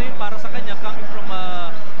candy na yun para sa kanya, coming from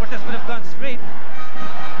Cortez could have gone straight.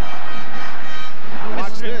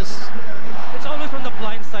 Watch this. It's always from the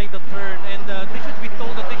blind side, the turn, and they should be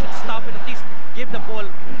told that they should stop it, at least give the ball.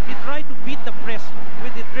 He tried to beat the press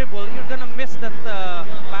with the dribble. You're gonna miss that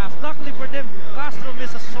pass. Luckily for them, Castro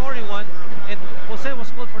missed a sorry one, and Jose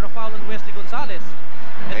was called for the foul on Wesley Gonzalez.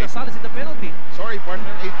 And Gonzalez in the penalty. Sorry,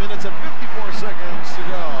 partner. 8 minutes and 54 seconds to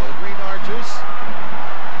go. The Green Archers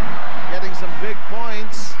getting some big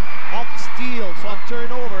points off steals, off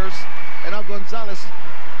turnovers, and now Gonzalez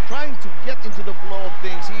trying to get into the flow of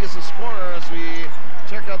things. He is a scorer as we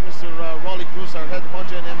check out Mr. Rolly Cruz, our head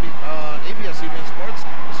honcho in ABS-CBN Sports,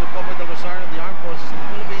 Mr. Popo del Rosario of the Armed Forces in the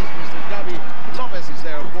Philippines, Mr. Gabi Lopez is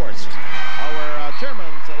there, of course, our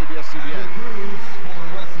chairman sa ABS-CBN.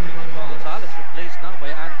 Gonzalez replaced now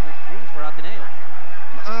by Andrew Cruz for Ateneo.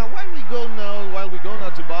 While we go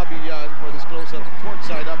now to Bobby for this close-up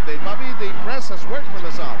courtside update. Bobby, the press has worked for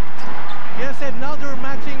La Salle. Yes, and now they're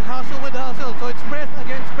matching hustle with hustle. So it's press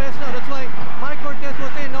against press now. That's why Mike Cortez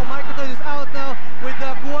was saying, no, Mike Cortez is out now with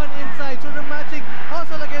Kuan inside. So they're matching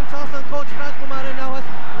hustle against hustle. Coach Transumaren now has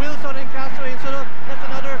Wilson and Castro in. So that's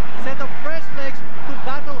another set of press legs to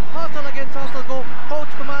battle hustle against hustle.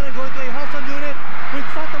 Coach Kumaren going to a hustle unit with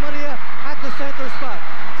Santa Maria at the center spot.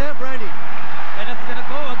 Seb, Randy. And it's going to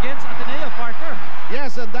go against Ateneo, partner.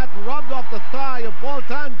 Yes, and that rubbed off the thigh of Paul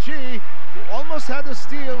Tanchi, who almost had a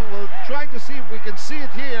steal. We'll try to see if we can see it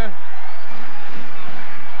here.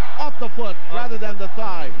 Off the foot rather than the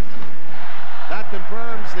thigh. That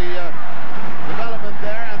confirms the development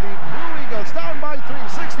there, and the Blue Eagles down by 3,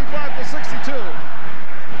 65-62.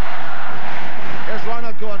 Here's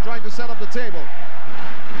Ronald Cohen trying to set up the table.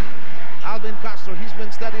 Alvin Castro, he's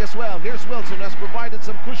been steady as well. Here's Wilson, has provided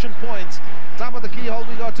some cushion points. Top of the keyhole,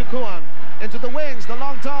 we go to Kuan. Into the wings, the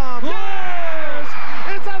long tom. Yes!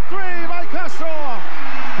 It's a 3 by Castro.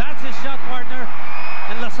 That's his shot, partner.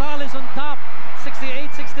 And LaSalle is on top,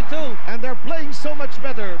 68-62. And they're playing so much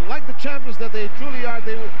better, like the champions that they truly are.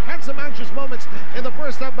 They had some anxious moments in the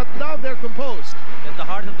first half, but now they're composed. And the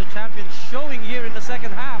heart of the champions showing here in the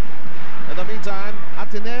second half. In the meantime,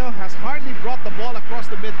 Ateneo has hardly brought the ball across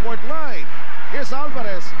the midcourt line. Here's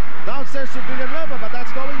Alvarez, downstairs to Villanueva, but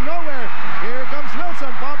that's going nowhere. Here comes Wilson,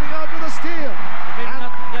 popping out with a steal. Maybe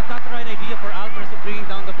not the right idea for Alvarez to bring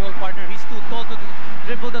down the ball, partner. He's too tall to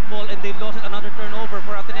dribble that ball, and they lost it. Another turnover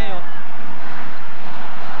for Ateneo.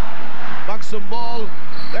 Buxom ball,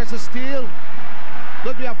 there's a steal.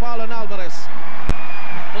 Could be a foul on Alvarez.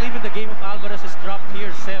 Well, even the game of Alvarez is dropped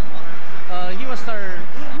here, Seb. He was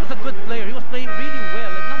a good player. He was playing really well.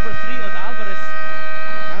 And number 3 on Alvarez.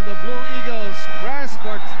 And the Blue Eagles press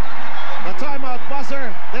for the timeout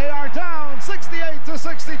buzzer. They are down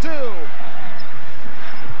 68-62.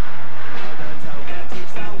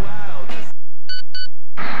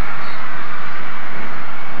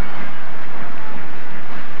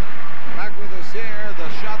 Back with us here. The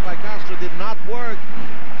shot by Castro did not work.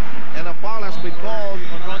 And a foul has been called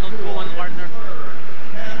on Ronald Cohen, partner.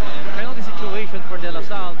 Penalty situation for De La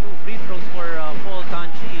Salle. 2 free throws for Paul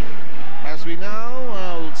Tanchi. As we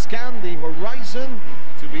now scan the horizon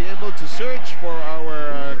to be able to search for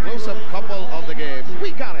our close-up couple of the game.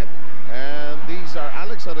 We got it. And these are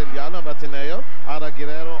Alex Arellano of Ateneo, Ara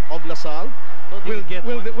Guerrero of La Salle. Will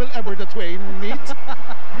ever the twain meet?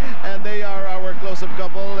 And they are our close-up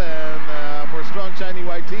couple. And for strong, shiny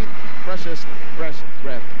white teeth, freshest, fresh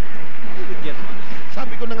breath. You would get one.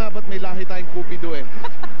 Sabi ko na nga ba't may lahi tayong Cupido eh.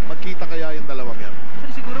 Magkita kaya yung dalawang yan.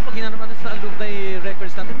 Actually, siguro pag hinanap natin sa alumni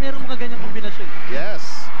records natin, meron mga ganyang kombinasyon. Yes.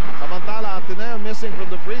 Samantala, Ateneo missing from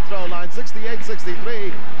the free throw line.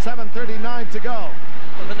 68-63, 7:39 to go.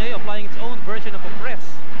 Ateneo applying its own version of a press.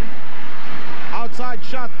 Outside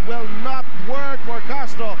shot will not work for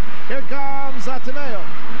Castro. Here comes Ateneo.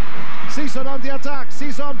 Season on the attack.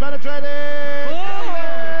 Season penetrating.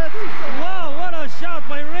 Wow, what a shot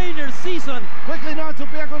by Rainer Season. Quickly now to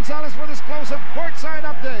Pia Gonzalez for this close-up courtside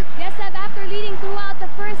update. Yes, Seb, after leading throughout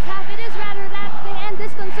the first half, it is rather lacking and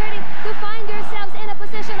disconcerting to find yourselves in a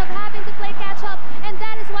position of having to play catch-up. And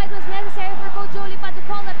that is why it was necessary for Coach Jolipa to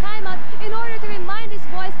call a timeout in order to remind his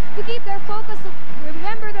boys to keep their focus, to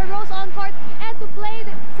remember their roles on court, and to play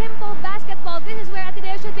the simple basketball. This is where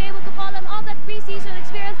Ateneo should be able to call on all that preseason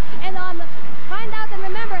experience and find out and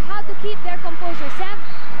remember how to keep their composure. Sam?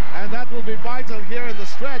 And that will be vital here in the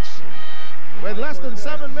stretch. With less than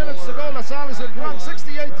 7 minutes to go, LaSalle is in front,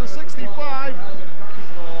 68-65.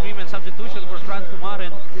 Three-man substitution for Franz Tumaren,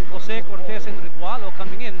 Jose Cortez and Ritualo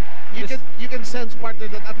coming in. You can sense, partner,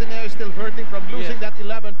 that Ateneo is still hurting from losing that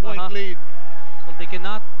 11-point lead. Well, they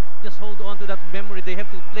cannot just hold on to that memory. They have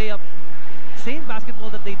to play up same basketball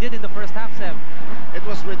that they did in the first half, Seb. It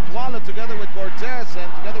was Ritualo together with Cortez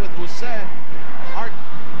and together with Jose are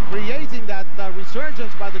creating that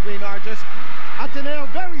resurgence by the Green Archers. Ateneo,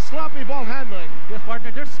 very sloppy ball handling. Yes,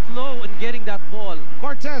 partner, they're slow in getting that ball.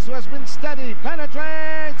 Cortez, who has been steady,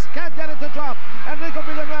 penetrates, can't get it to drop. Enrico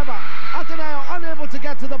Villanueva, Ateneo unable to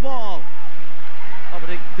get to the ball. Oh, but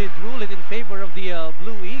they rule it in favor of the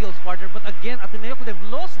Blue Eagles, partner. But again, Ateneo could have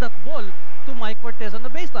lost that ball to Mike Cortez on the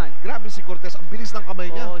baseline. Grabe si Cortez, ang bilis ng kamay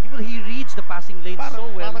niya. Oh, he reads the passing lane so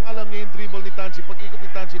well. Parang alam niya yung dribble ni Tanchi. Pag ikot ni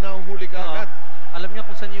Tanchi, nahuhuli ka agad. Alam niya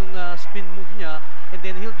kung saan yung spin move niya, and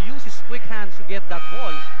then he'll use his quick hands to get that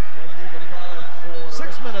ball.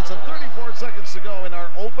 6 minutes and 34 seconds to go in our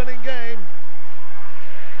opening game.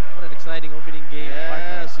 What an exciting opening game.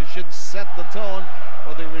 Yes, it should set the tone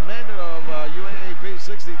for the remainder of UAAP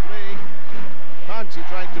 63. Tanchi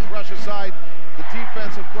trying to brush aside the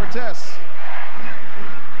defense of Cortez.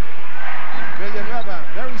 Villanueva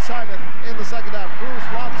very silent in the second half. Cruz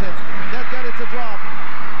lobs it, can't get it to drop.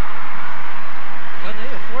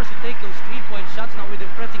 Ateneo forced to take those 3-point shots now with the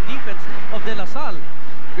pressing defense of De La Salle.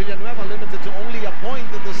 Villanueva limited to only a point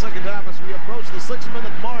in the second half as we approach the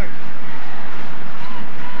 6-minute mark.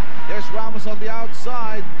 There's Ramos on the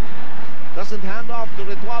outside. Doesn't hand off to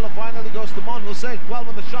Ritualo. Finally goes to Mon Jose. 12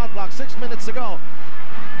 on the shot clock. 6 minutes to go.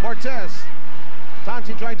 Cortez.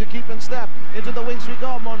 Tanchi trying to keep in step. Into the wings we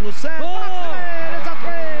go. Mon Jose. It's a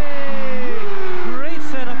three! Great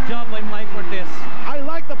setup job by Mike Cortez. I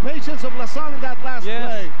like the patience of LaSalle in that last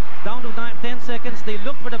play. Down to 10 seconds. They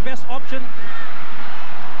look for the best option.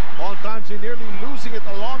 On Tanchi nearly losing it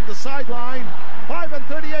along the sideline.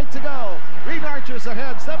 5:38 to go. Green Archers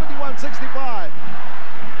ahead, 71-65.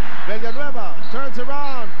 Villanueva turns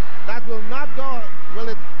around. That will not go. Will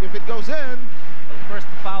it? If it goes in. Well, first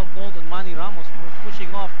foul called on Manny Ramos for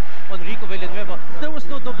pushing off on Rico Villanueva. There was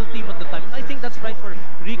no double team at the time. I think that's right for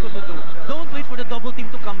Rico to do. Don't wait for the double team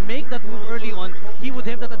to come. Make that move early on. He would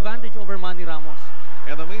have that advantage over Manny Ramos.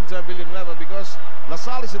 In the meantime, Villanueva, because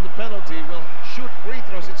LaSalle is in the penalty, will shoot free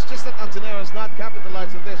throws. It's just that Ateneo has not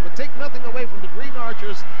capitalized on this. But take nothing away from the Green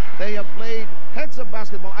Archers. They have played heads-up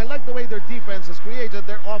basketball. I like the way their defense has created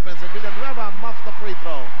their offense. And Villanueva muffed the free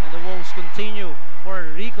throw. And the Wolves continue for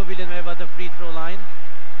Rico Villanueva, the free throw line.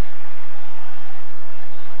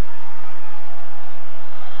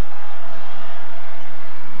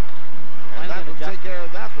 And that will take care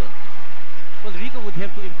of that one. Well, Rico would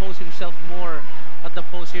have to impose himself more at the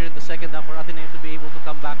post here in the second half for Ateneo to be able to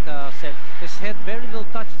come back. He's had very little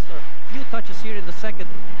touches, or few touches here in the second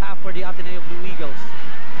half for the Ateneo Blue Eagles.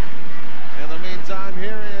 In the meantime,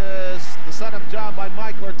 here is the setup job by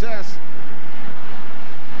Mike Cortez.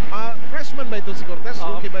 Freshman ba ito si Cortez?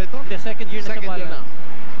 Rookie ba ito? The second year na.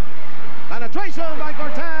 Penetration by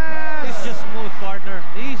Cortez! He's just smooth, partner.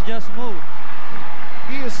 He's just smooth.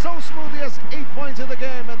 He is so smooth. He has 8 points in the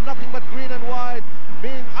game and nothing but green and white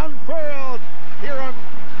being unfurled here on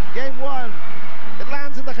game 1. It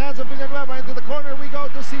lands in the hands of Villanueva. Into the corner we go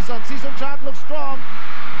to Season. Season shot looks strong.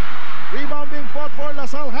 Rebound being fought for.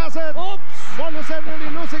 LaSalle has it. Oops! Monose nearly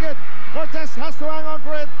losing it. Cortez has to hang on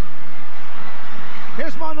for it.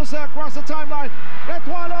 Here's Monose across the timeline.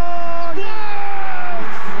 Ritualo! Yes!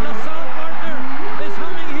 LaSalle, partner, is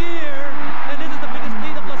humming here. And this is the biggest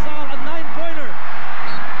lead of LaSalle, a 9-pointer.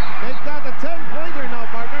 Make that a 10-pointer now,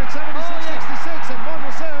 partner. It's 76-66, and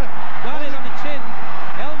Monose got it on the chin.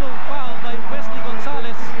 Elbow foul by Wesley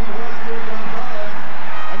Gonzalez.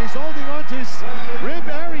 And he's holding on to his rib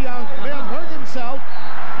area. May have hurt himself.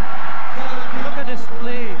 Look at this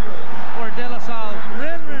play for De La Salle.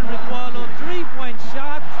 Renren Ritualo, 3-point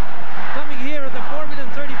shot. Coming here at the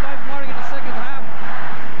 4:35 mark in the second half.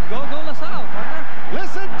 Go, go La Salle, partner.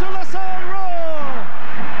 Listen to LaSalle roar!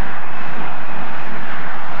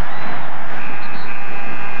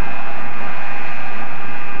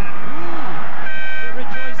 They're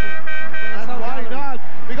rejoicing. And why not?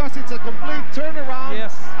 Because it's a complete turnaround.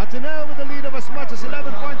 Yes. Ateneo with a lead of as much as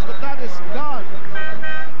 11 points, but that is gone.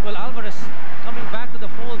 Well, Alvarez coming back to the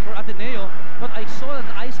fold for Ateneo, but I saw an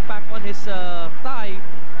ice pack on his thigh.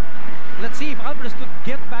 Let's see if Alvarez could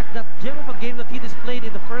get back that gem of a game that he displayed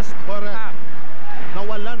in the first half.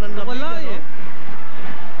 Nawala ng Nawala lamig, eh.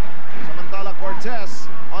 Samantala Cortez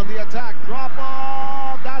on the attack. Drop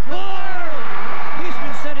off. That Goal! He's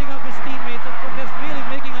been setting up his teammates, and Cortez really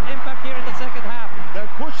making an impact here in the second half. They're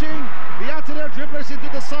pushing the Ateneo dribblers into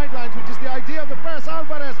the sidelines, which is the idea of the press.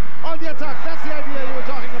 Alvarez on the attack. That's the idea you were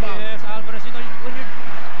talking about. Yes, Alvarez, you know, when you're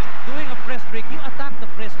doing a press break, you attack the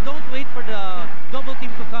press. Don't wait for the double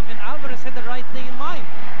team to come, and Alvarez had the right thing in mind.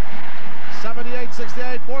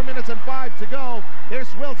 78-68, 4 minutes and 5 to go.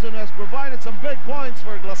 Here's Wilson, has provided some big points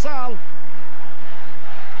for LaSalle.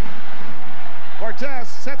 Cortez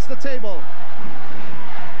sets the table.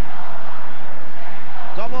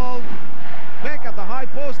 Double pick at the high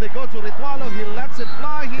post. They go to Ritualo. He lets it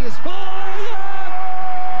fly. He is... Oh,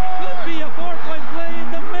 yeah! Could be a 4-point play in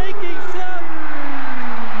the making, Sam.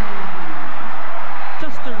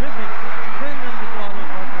 Just terrific. Renren Ritualo,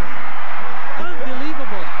 partner.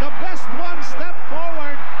 Unbelievable. The best one step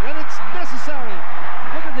forward when it's necessary.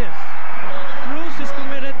 Look at this. Cruz is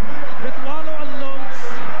committed. Ritualo unloads.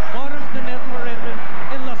 Bottoms the net for Renren.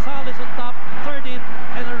 And LaSalle is on top. 13.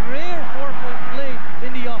 And a rare 4-point play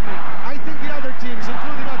in the offing. I think the other teams,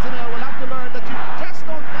 including Ateneo, will have to learn that you just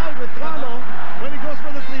don't foul Ritualo when he goes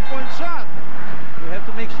for the 3-point shot. You have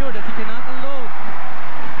to make sure that he cannot unload.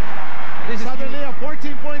 This Suddenly a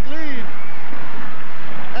 14-point lead.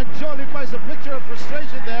 And Jolie plays a picture of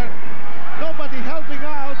frustration there. Nobody helping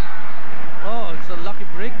out. Oh, it's a lucky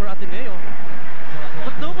break for Ateneo.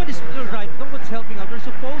 But nobody's right. Nobody's helping out. They're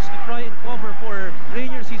supposed to try and cover for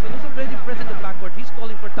Rainier season. Who's already present in the backcourt. He's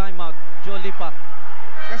calling for timeout. Jolie pa.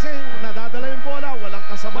 Kasi nadadala yung bola, walang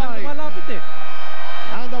kasabay. Malapit eh.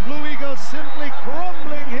 And the Blue Eagles simply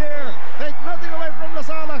crumbling here. Take nothing away from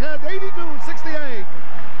LaSalle ahead. 82-68.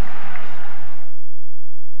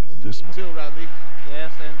 This Still, Randy.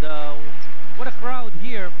 Yes, and what a crowd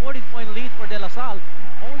here. 14-point lead for De La Salle.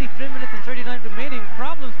 Only 3 minutes and 39 remaining.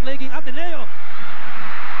 Problems plaguing Ateneo.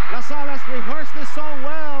 LaSalle has rehearsed this song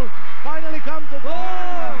well. Finally come to goal.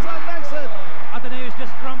 So makes it. Ateneo is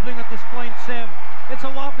just crumbling at this point, Sev. It's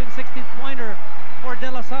a whopping 16-pointer. for De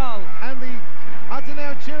La Salle. And the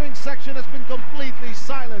Ateneo cheering section has been completely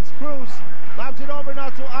silenced. Cruz lobs it over now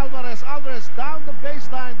to Alvarez. Alvarez down the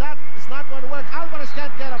baseline. That is not going to work. Alvarez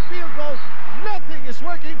can't get a field goal. Nothing is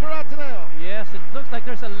working for Ateneo. Yes, it looks like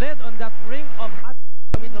there's a lid on that ring of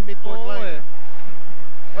In the midcourt line.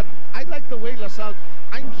 But I like the way LaSalle,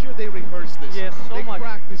 I'm sure they rehearsed this. Yes, so they much.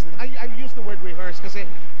 Practiced it. I use the word rehearse because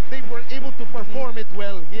they were able to perform it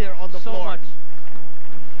well here on the so floor. much.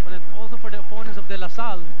 But then also for the opponents of De La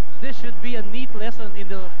Salle, this should be a neat lesson in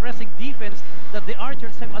the pressing defense that the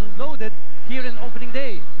Archers have unloaded here in opening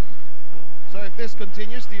day. So if this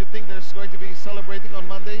continues, do you think there's going to be celebrating on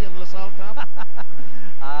Monday in LaSalle top?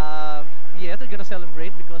 Yes, they're going to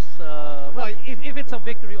celebrate because, well, if it's a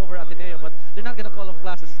victory over Ateneo, but they're not going to call off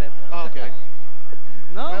classes, Seb. Oh, okay.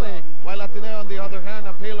 No way. While Ateneo, on the other hand,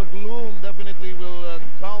 a pale of gloom definitely will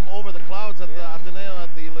come over the clouds at the Ateneo at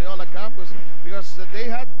the Loyola campus because they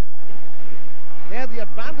had the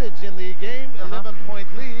advantage in the game, 11-point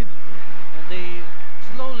lead. And they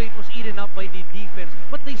slowly, it was eaten up by the defense,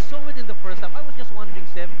 but they saw it in the first half. I was just wondering,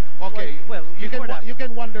 Seb. Okay, well you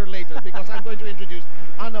can wonder later because I'm going to introduce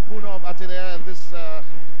Anna Puno of Ateneo, and this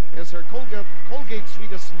is her Colgate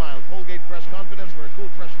sweetest smile. Colgate fresh confidence for a cool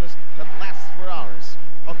freshness that lasts for hours.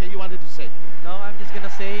 Okay, you wanted to say? No, I'm just gonna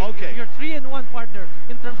say you're 3-in-1 partner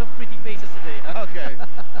in terms of pretty faces today. Huh? Okay.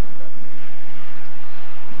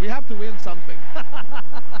 We have to win something.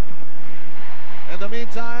 In the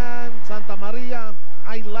meantime, Santa Maria,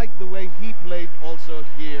 I like the way he played also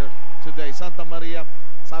here today. Santa Maria,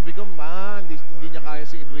 sabi ko, hindi niya kaya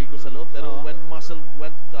si Enrico sa loob, pero when Muscle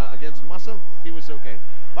went against Muscle, he was okay.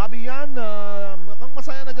 Bobby Yan, mukhang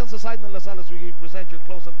masaya na dyan sa side ng LaSalle as we present your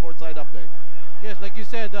close and courtside update. Yes, like you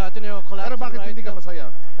said, Ateneo collapsing Pero bakit right hindi ka now. masaya?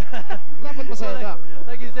 Dapat masaya ka.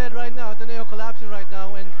 Like you said right now, Ateneo collapsing right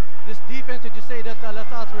now, and this defense that you say that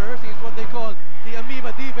LaSalle's rehearsing is what they call the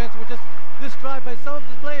amoeba defense, which is described by some of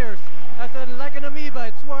the players as like an amoeba.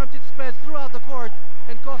 It swarms, it spreads throughout the court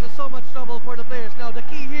and causes so much trouble for the players. Now the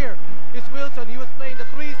key here is Wilson. He was playing the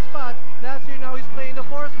 3 spot last year, now he's playing the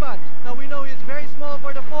 4 spot. Now we know he's very small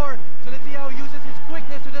for the 4, so let's see how he uses his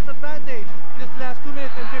quickness to this advantage in this last 2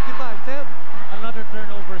 minutes and 55. Seb? Another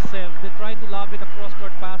turnover, Seb. They tried to lob it a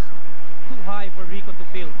cross-court pass too high for Rico to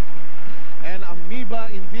field. And amoeba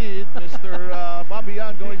indeed, Mr. Bobby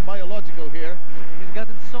Yan going biological here. He's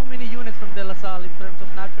gotten so many units from De La Salle in terms of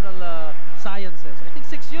natural sciences. I think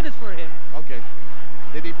 6 units for him. Okay.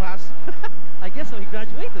 Did he pass? I guess so. He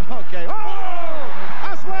graduated. Okay. Oh!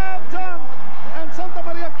 A slam dunk! And Santa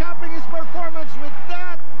Maria capping his performance with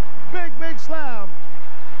that big slam.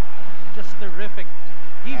 Just terrific.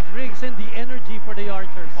 He brings in the energy for the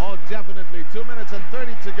Archers. Oh, definitely. 2 minutes and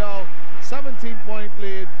 30 to go. 17-point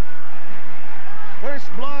lead. First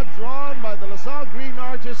blood drawn by the LaSalle Green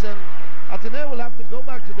Archers, and Ateneo will have to go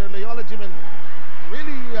back to their Loyola gym and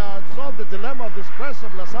really solve the dilemma of this press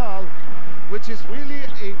of LaSalle, which is really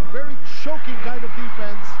a very choking kind of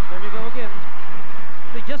defense. There you go again.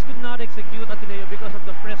 They just could not execute Ateneo because of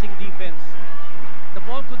the pressing defense. The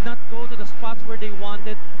ball could not go to the spots where they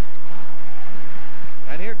wanted.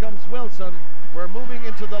 And here comes Wilson. We're moving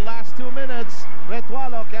into the last 2 minutes.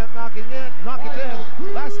 Ritualo can't knock it in.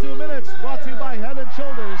 Last 2 minutes brought to you by Head &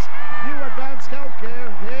 Shoulders. New advanced scalp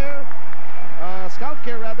care hair. Scalp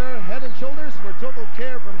care rather. Head & Shoulders for total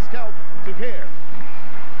care from scalp to hair.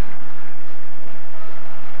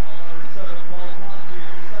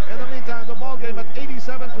 In the meantime, the ball game at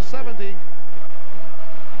 87-70.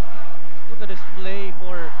 Look at this play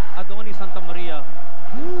for Adonis Santa Maria.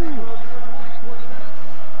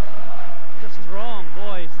 Just strong,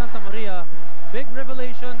 boy. Santa Maria, big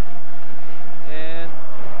revelation. And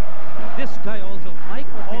this guy also, Mike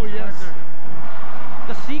Cortez. Oh, yes. Partner.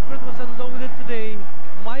 The secret was unloaded today.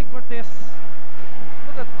 Mike Cortez.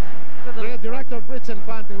 Look at the Director Fritz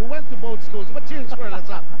Infante, who went to both schools, but cheers for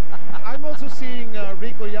LaSalle. I'm also seeing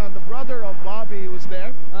Rico Yan, the brother of Bobby, who's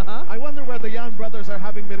there. I wonder where the Yan brothers are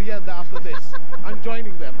having merienda after this. I'm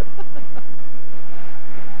joining them.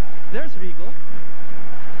 There's Rico.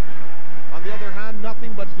 On the other hand,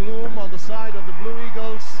 nothing but gloom on the side of the Blue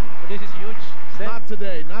Eagles. But this is huge. Not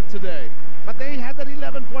today, not today. But they had that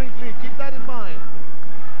 11-point lead. Keep that in mind.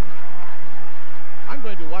 I'm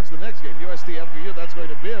going to watch the next game, UST FPU. That's going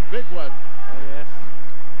to be a big one. Oh, yes.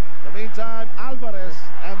 In the meantime, Alvarez,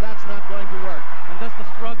 and that's not going to work. And that's the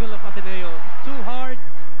struggle of Ateneo. Too hard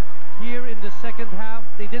here in the second half.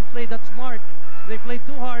 They didn't play that smart. They played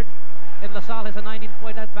too hard. And LaSalle has a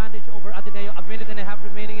 19-point advantage over Ateneo. A minute and a half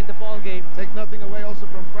remaining in the ball game. Take nothing away also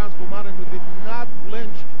from Franz Pumarin, who did not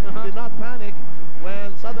flinch, who did not panic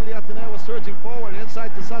when suddenly Ateneo was surging forward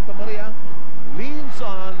inside to Santa Maria. leans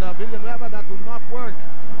on Villanueva. That will not work.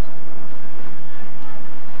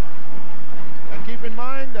 And keep in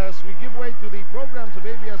mind, as we give way to the programs of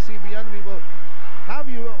ABS-CBN, we will have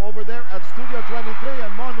you over there at Studio 23,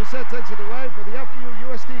 and Mon Jose takes it away for the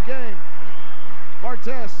FEU-UST game.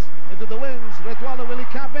 Cortez into the wings. Ritualo, will he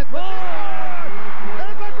cap it? Oh!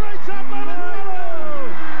 It's a great shot by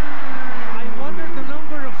Ritualo! I wonder the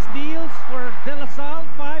number of steals for De La Salle.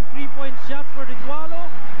 5 3-point shots for Ritualo.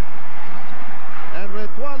 And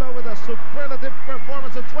Ritualo with a superlative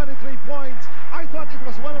performance of 23 points. I thought it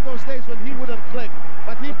was one of those days when he wouldn't click,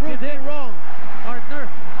 but he proved me wrong. Partner,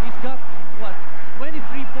 he's got, what,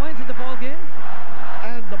 23 points in the ball game?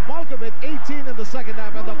 And the bulk of it, 18 in the second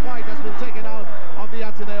half, and the fight has been taken out of the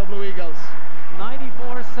Ateneo Blue Eagles.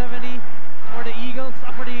 94-70 for the Eagles,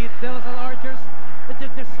 for the De La Salle Archers.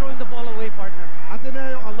 They're just throwing the ball away, partner.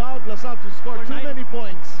 Ateneo allowed La Salle to score too many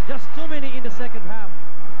points. Just too many in the second half.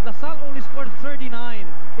 La Salle only scored 39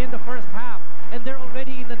 in the first half, and they're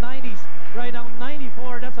already in the 90s. Right now,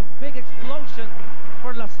 94. That's a big explosion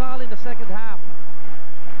for La Salle in the second half.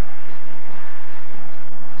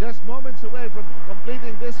 Just moments away from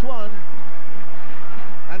completing this one.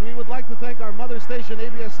 And we would like to thank our mother station,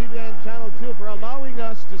 ABS-CBN Channel 2, for allowing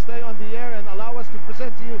us to stay on the air and allow us to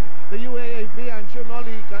present to you the UAAP. I'm sure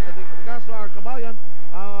Noli Castro, our kabayan,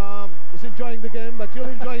 is enjoying the game, but you'll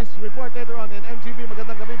enjoy his report later on in MTV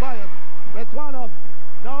Magandang Gabi Bayan. Ritualo,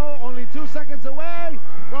 no, only 2 seconds away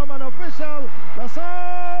from an official La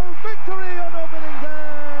Salle victory on opening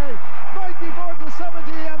day.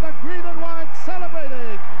 94-70, and the green and white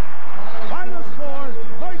celebrating. Final score,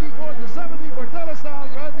 94-70 for De La Salle.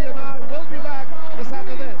 Randy and I will be back just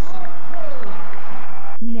after this.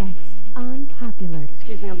 Next, Unpopular.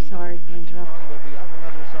 Excuse me, I'm sorry for interrupting. The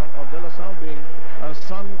another song of De La Salle being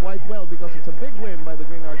sung quite well because it's a big win by the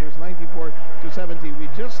Green Archers, 94-70. We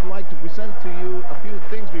just like to present to you a few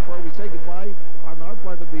things before we say goodbye on our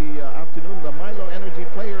part of the afternoon. The Milo Energy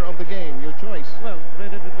player of the game, your choice. Well,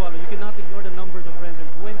 Renren Ritualo, you cannot ignore the numbers of Renren.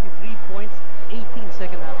 23 points, 18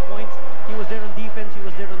 second half points. He was there on defense, he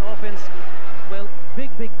was there on offense. Well,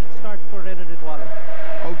 big start for Renren Ritualo.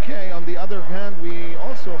 Okay, on the other hand, we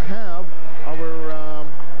also have our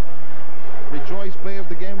Rejoice player of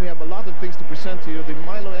the game. We have a lot of things to present to you. The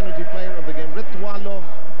Milo Energy player of the game, Ritualo,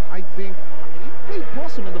 I think, he played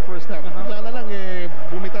awesome in the first half. Sana lang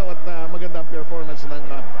bumitaw at magandang performance ng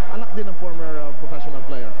anak din ng former professional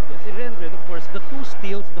player. Yes, in Renren, of course, the 2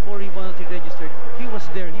 steals, the 4 rebounds he registered, he was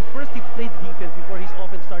there. He played defense before his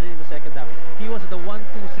offense started in the second half. He was the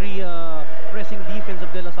 1-2-3 pressing defense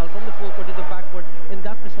of De La Salle from the full court to the backcourt, and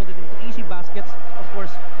that resulted into easy baskets. Of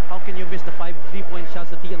course, how can you miss the 5 3-point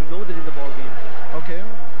shots that he unloaded in the ball game? Okay,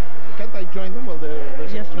 can't I join them? Well,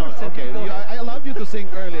 there's yes, no. Okay, I allowed you to sing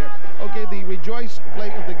earlier. Okay, the Rejoice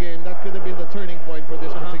play of the game, that could have been the turning point for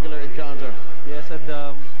this particular encounter. Yes,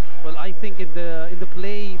 and well, I think in the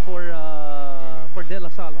play for De La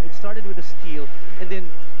Salle, it started with a steal, and then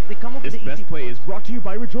they come up with the easy. This best play is brought to you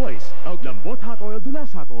by Rejoice. Okay. Lambot Hot Oil,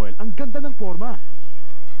 Dulas Hot Oil. Ang ganda ng forma.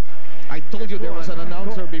 I told you there was an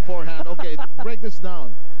announcer beforehand. Okay, break this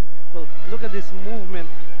down. Well, look at this movement.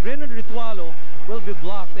 Renren Ritualo will be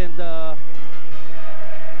blocked, and there's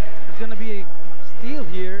going to be a steal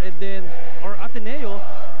here, and then, or Ateneo.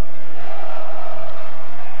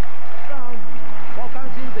 Down.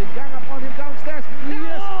 Baltanji, they gang up on him downstairs.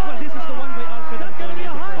 Yes, well, this is the one by Alfred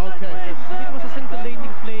Antonio. Okay. It was a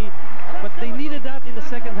scintillating play, but they needed that in the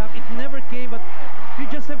second half. It never came, but you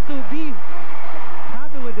just have to be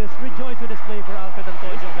happy with this, rejoice with this play for Alfred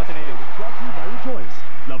Antonio of Ateneo. Brought to you by Rejoice.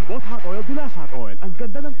 Lambot Hot Oil, Dulas Hot Oil. Ang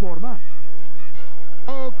ganda ng forma.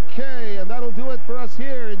 Okay, and that'll do it for us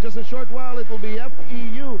here. In just a short while, it will be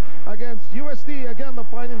FEU against UST. Again, the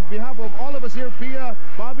final, on behalf of all of us here, Pia,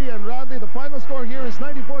 Bobby, and Randy, the final score here is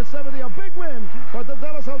 94-70. A big win for the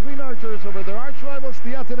De La Salle Green Archers over their arch rivals,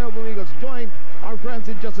 the Ateneo Blue Eagles. Join our friends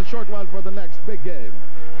in just a short while for the next big game.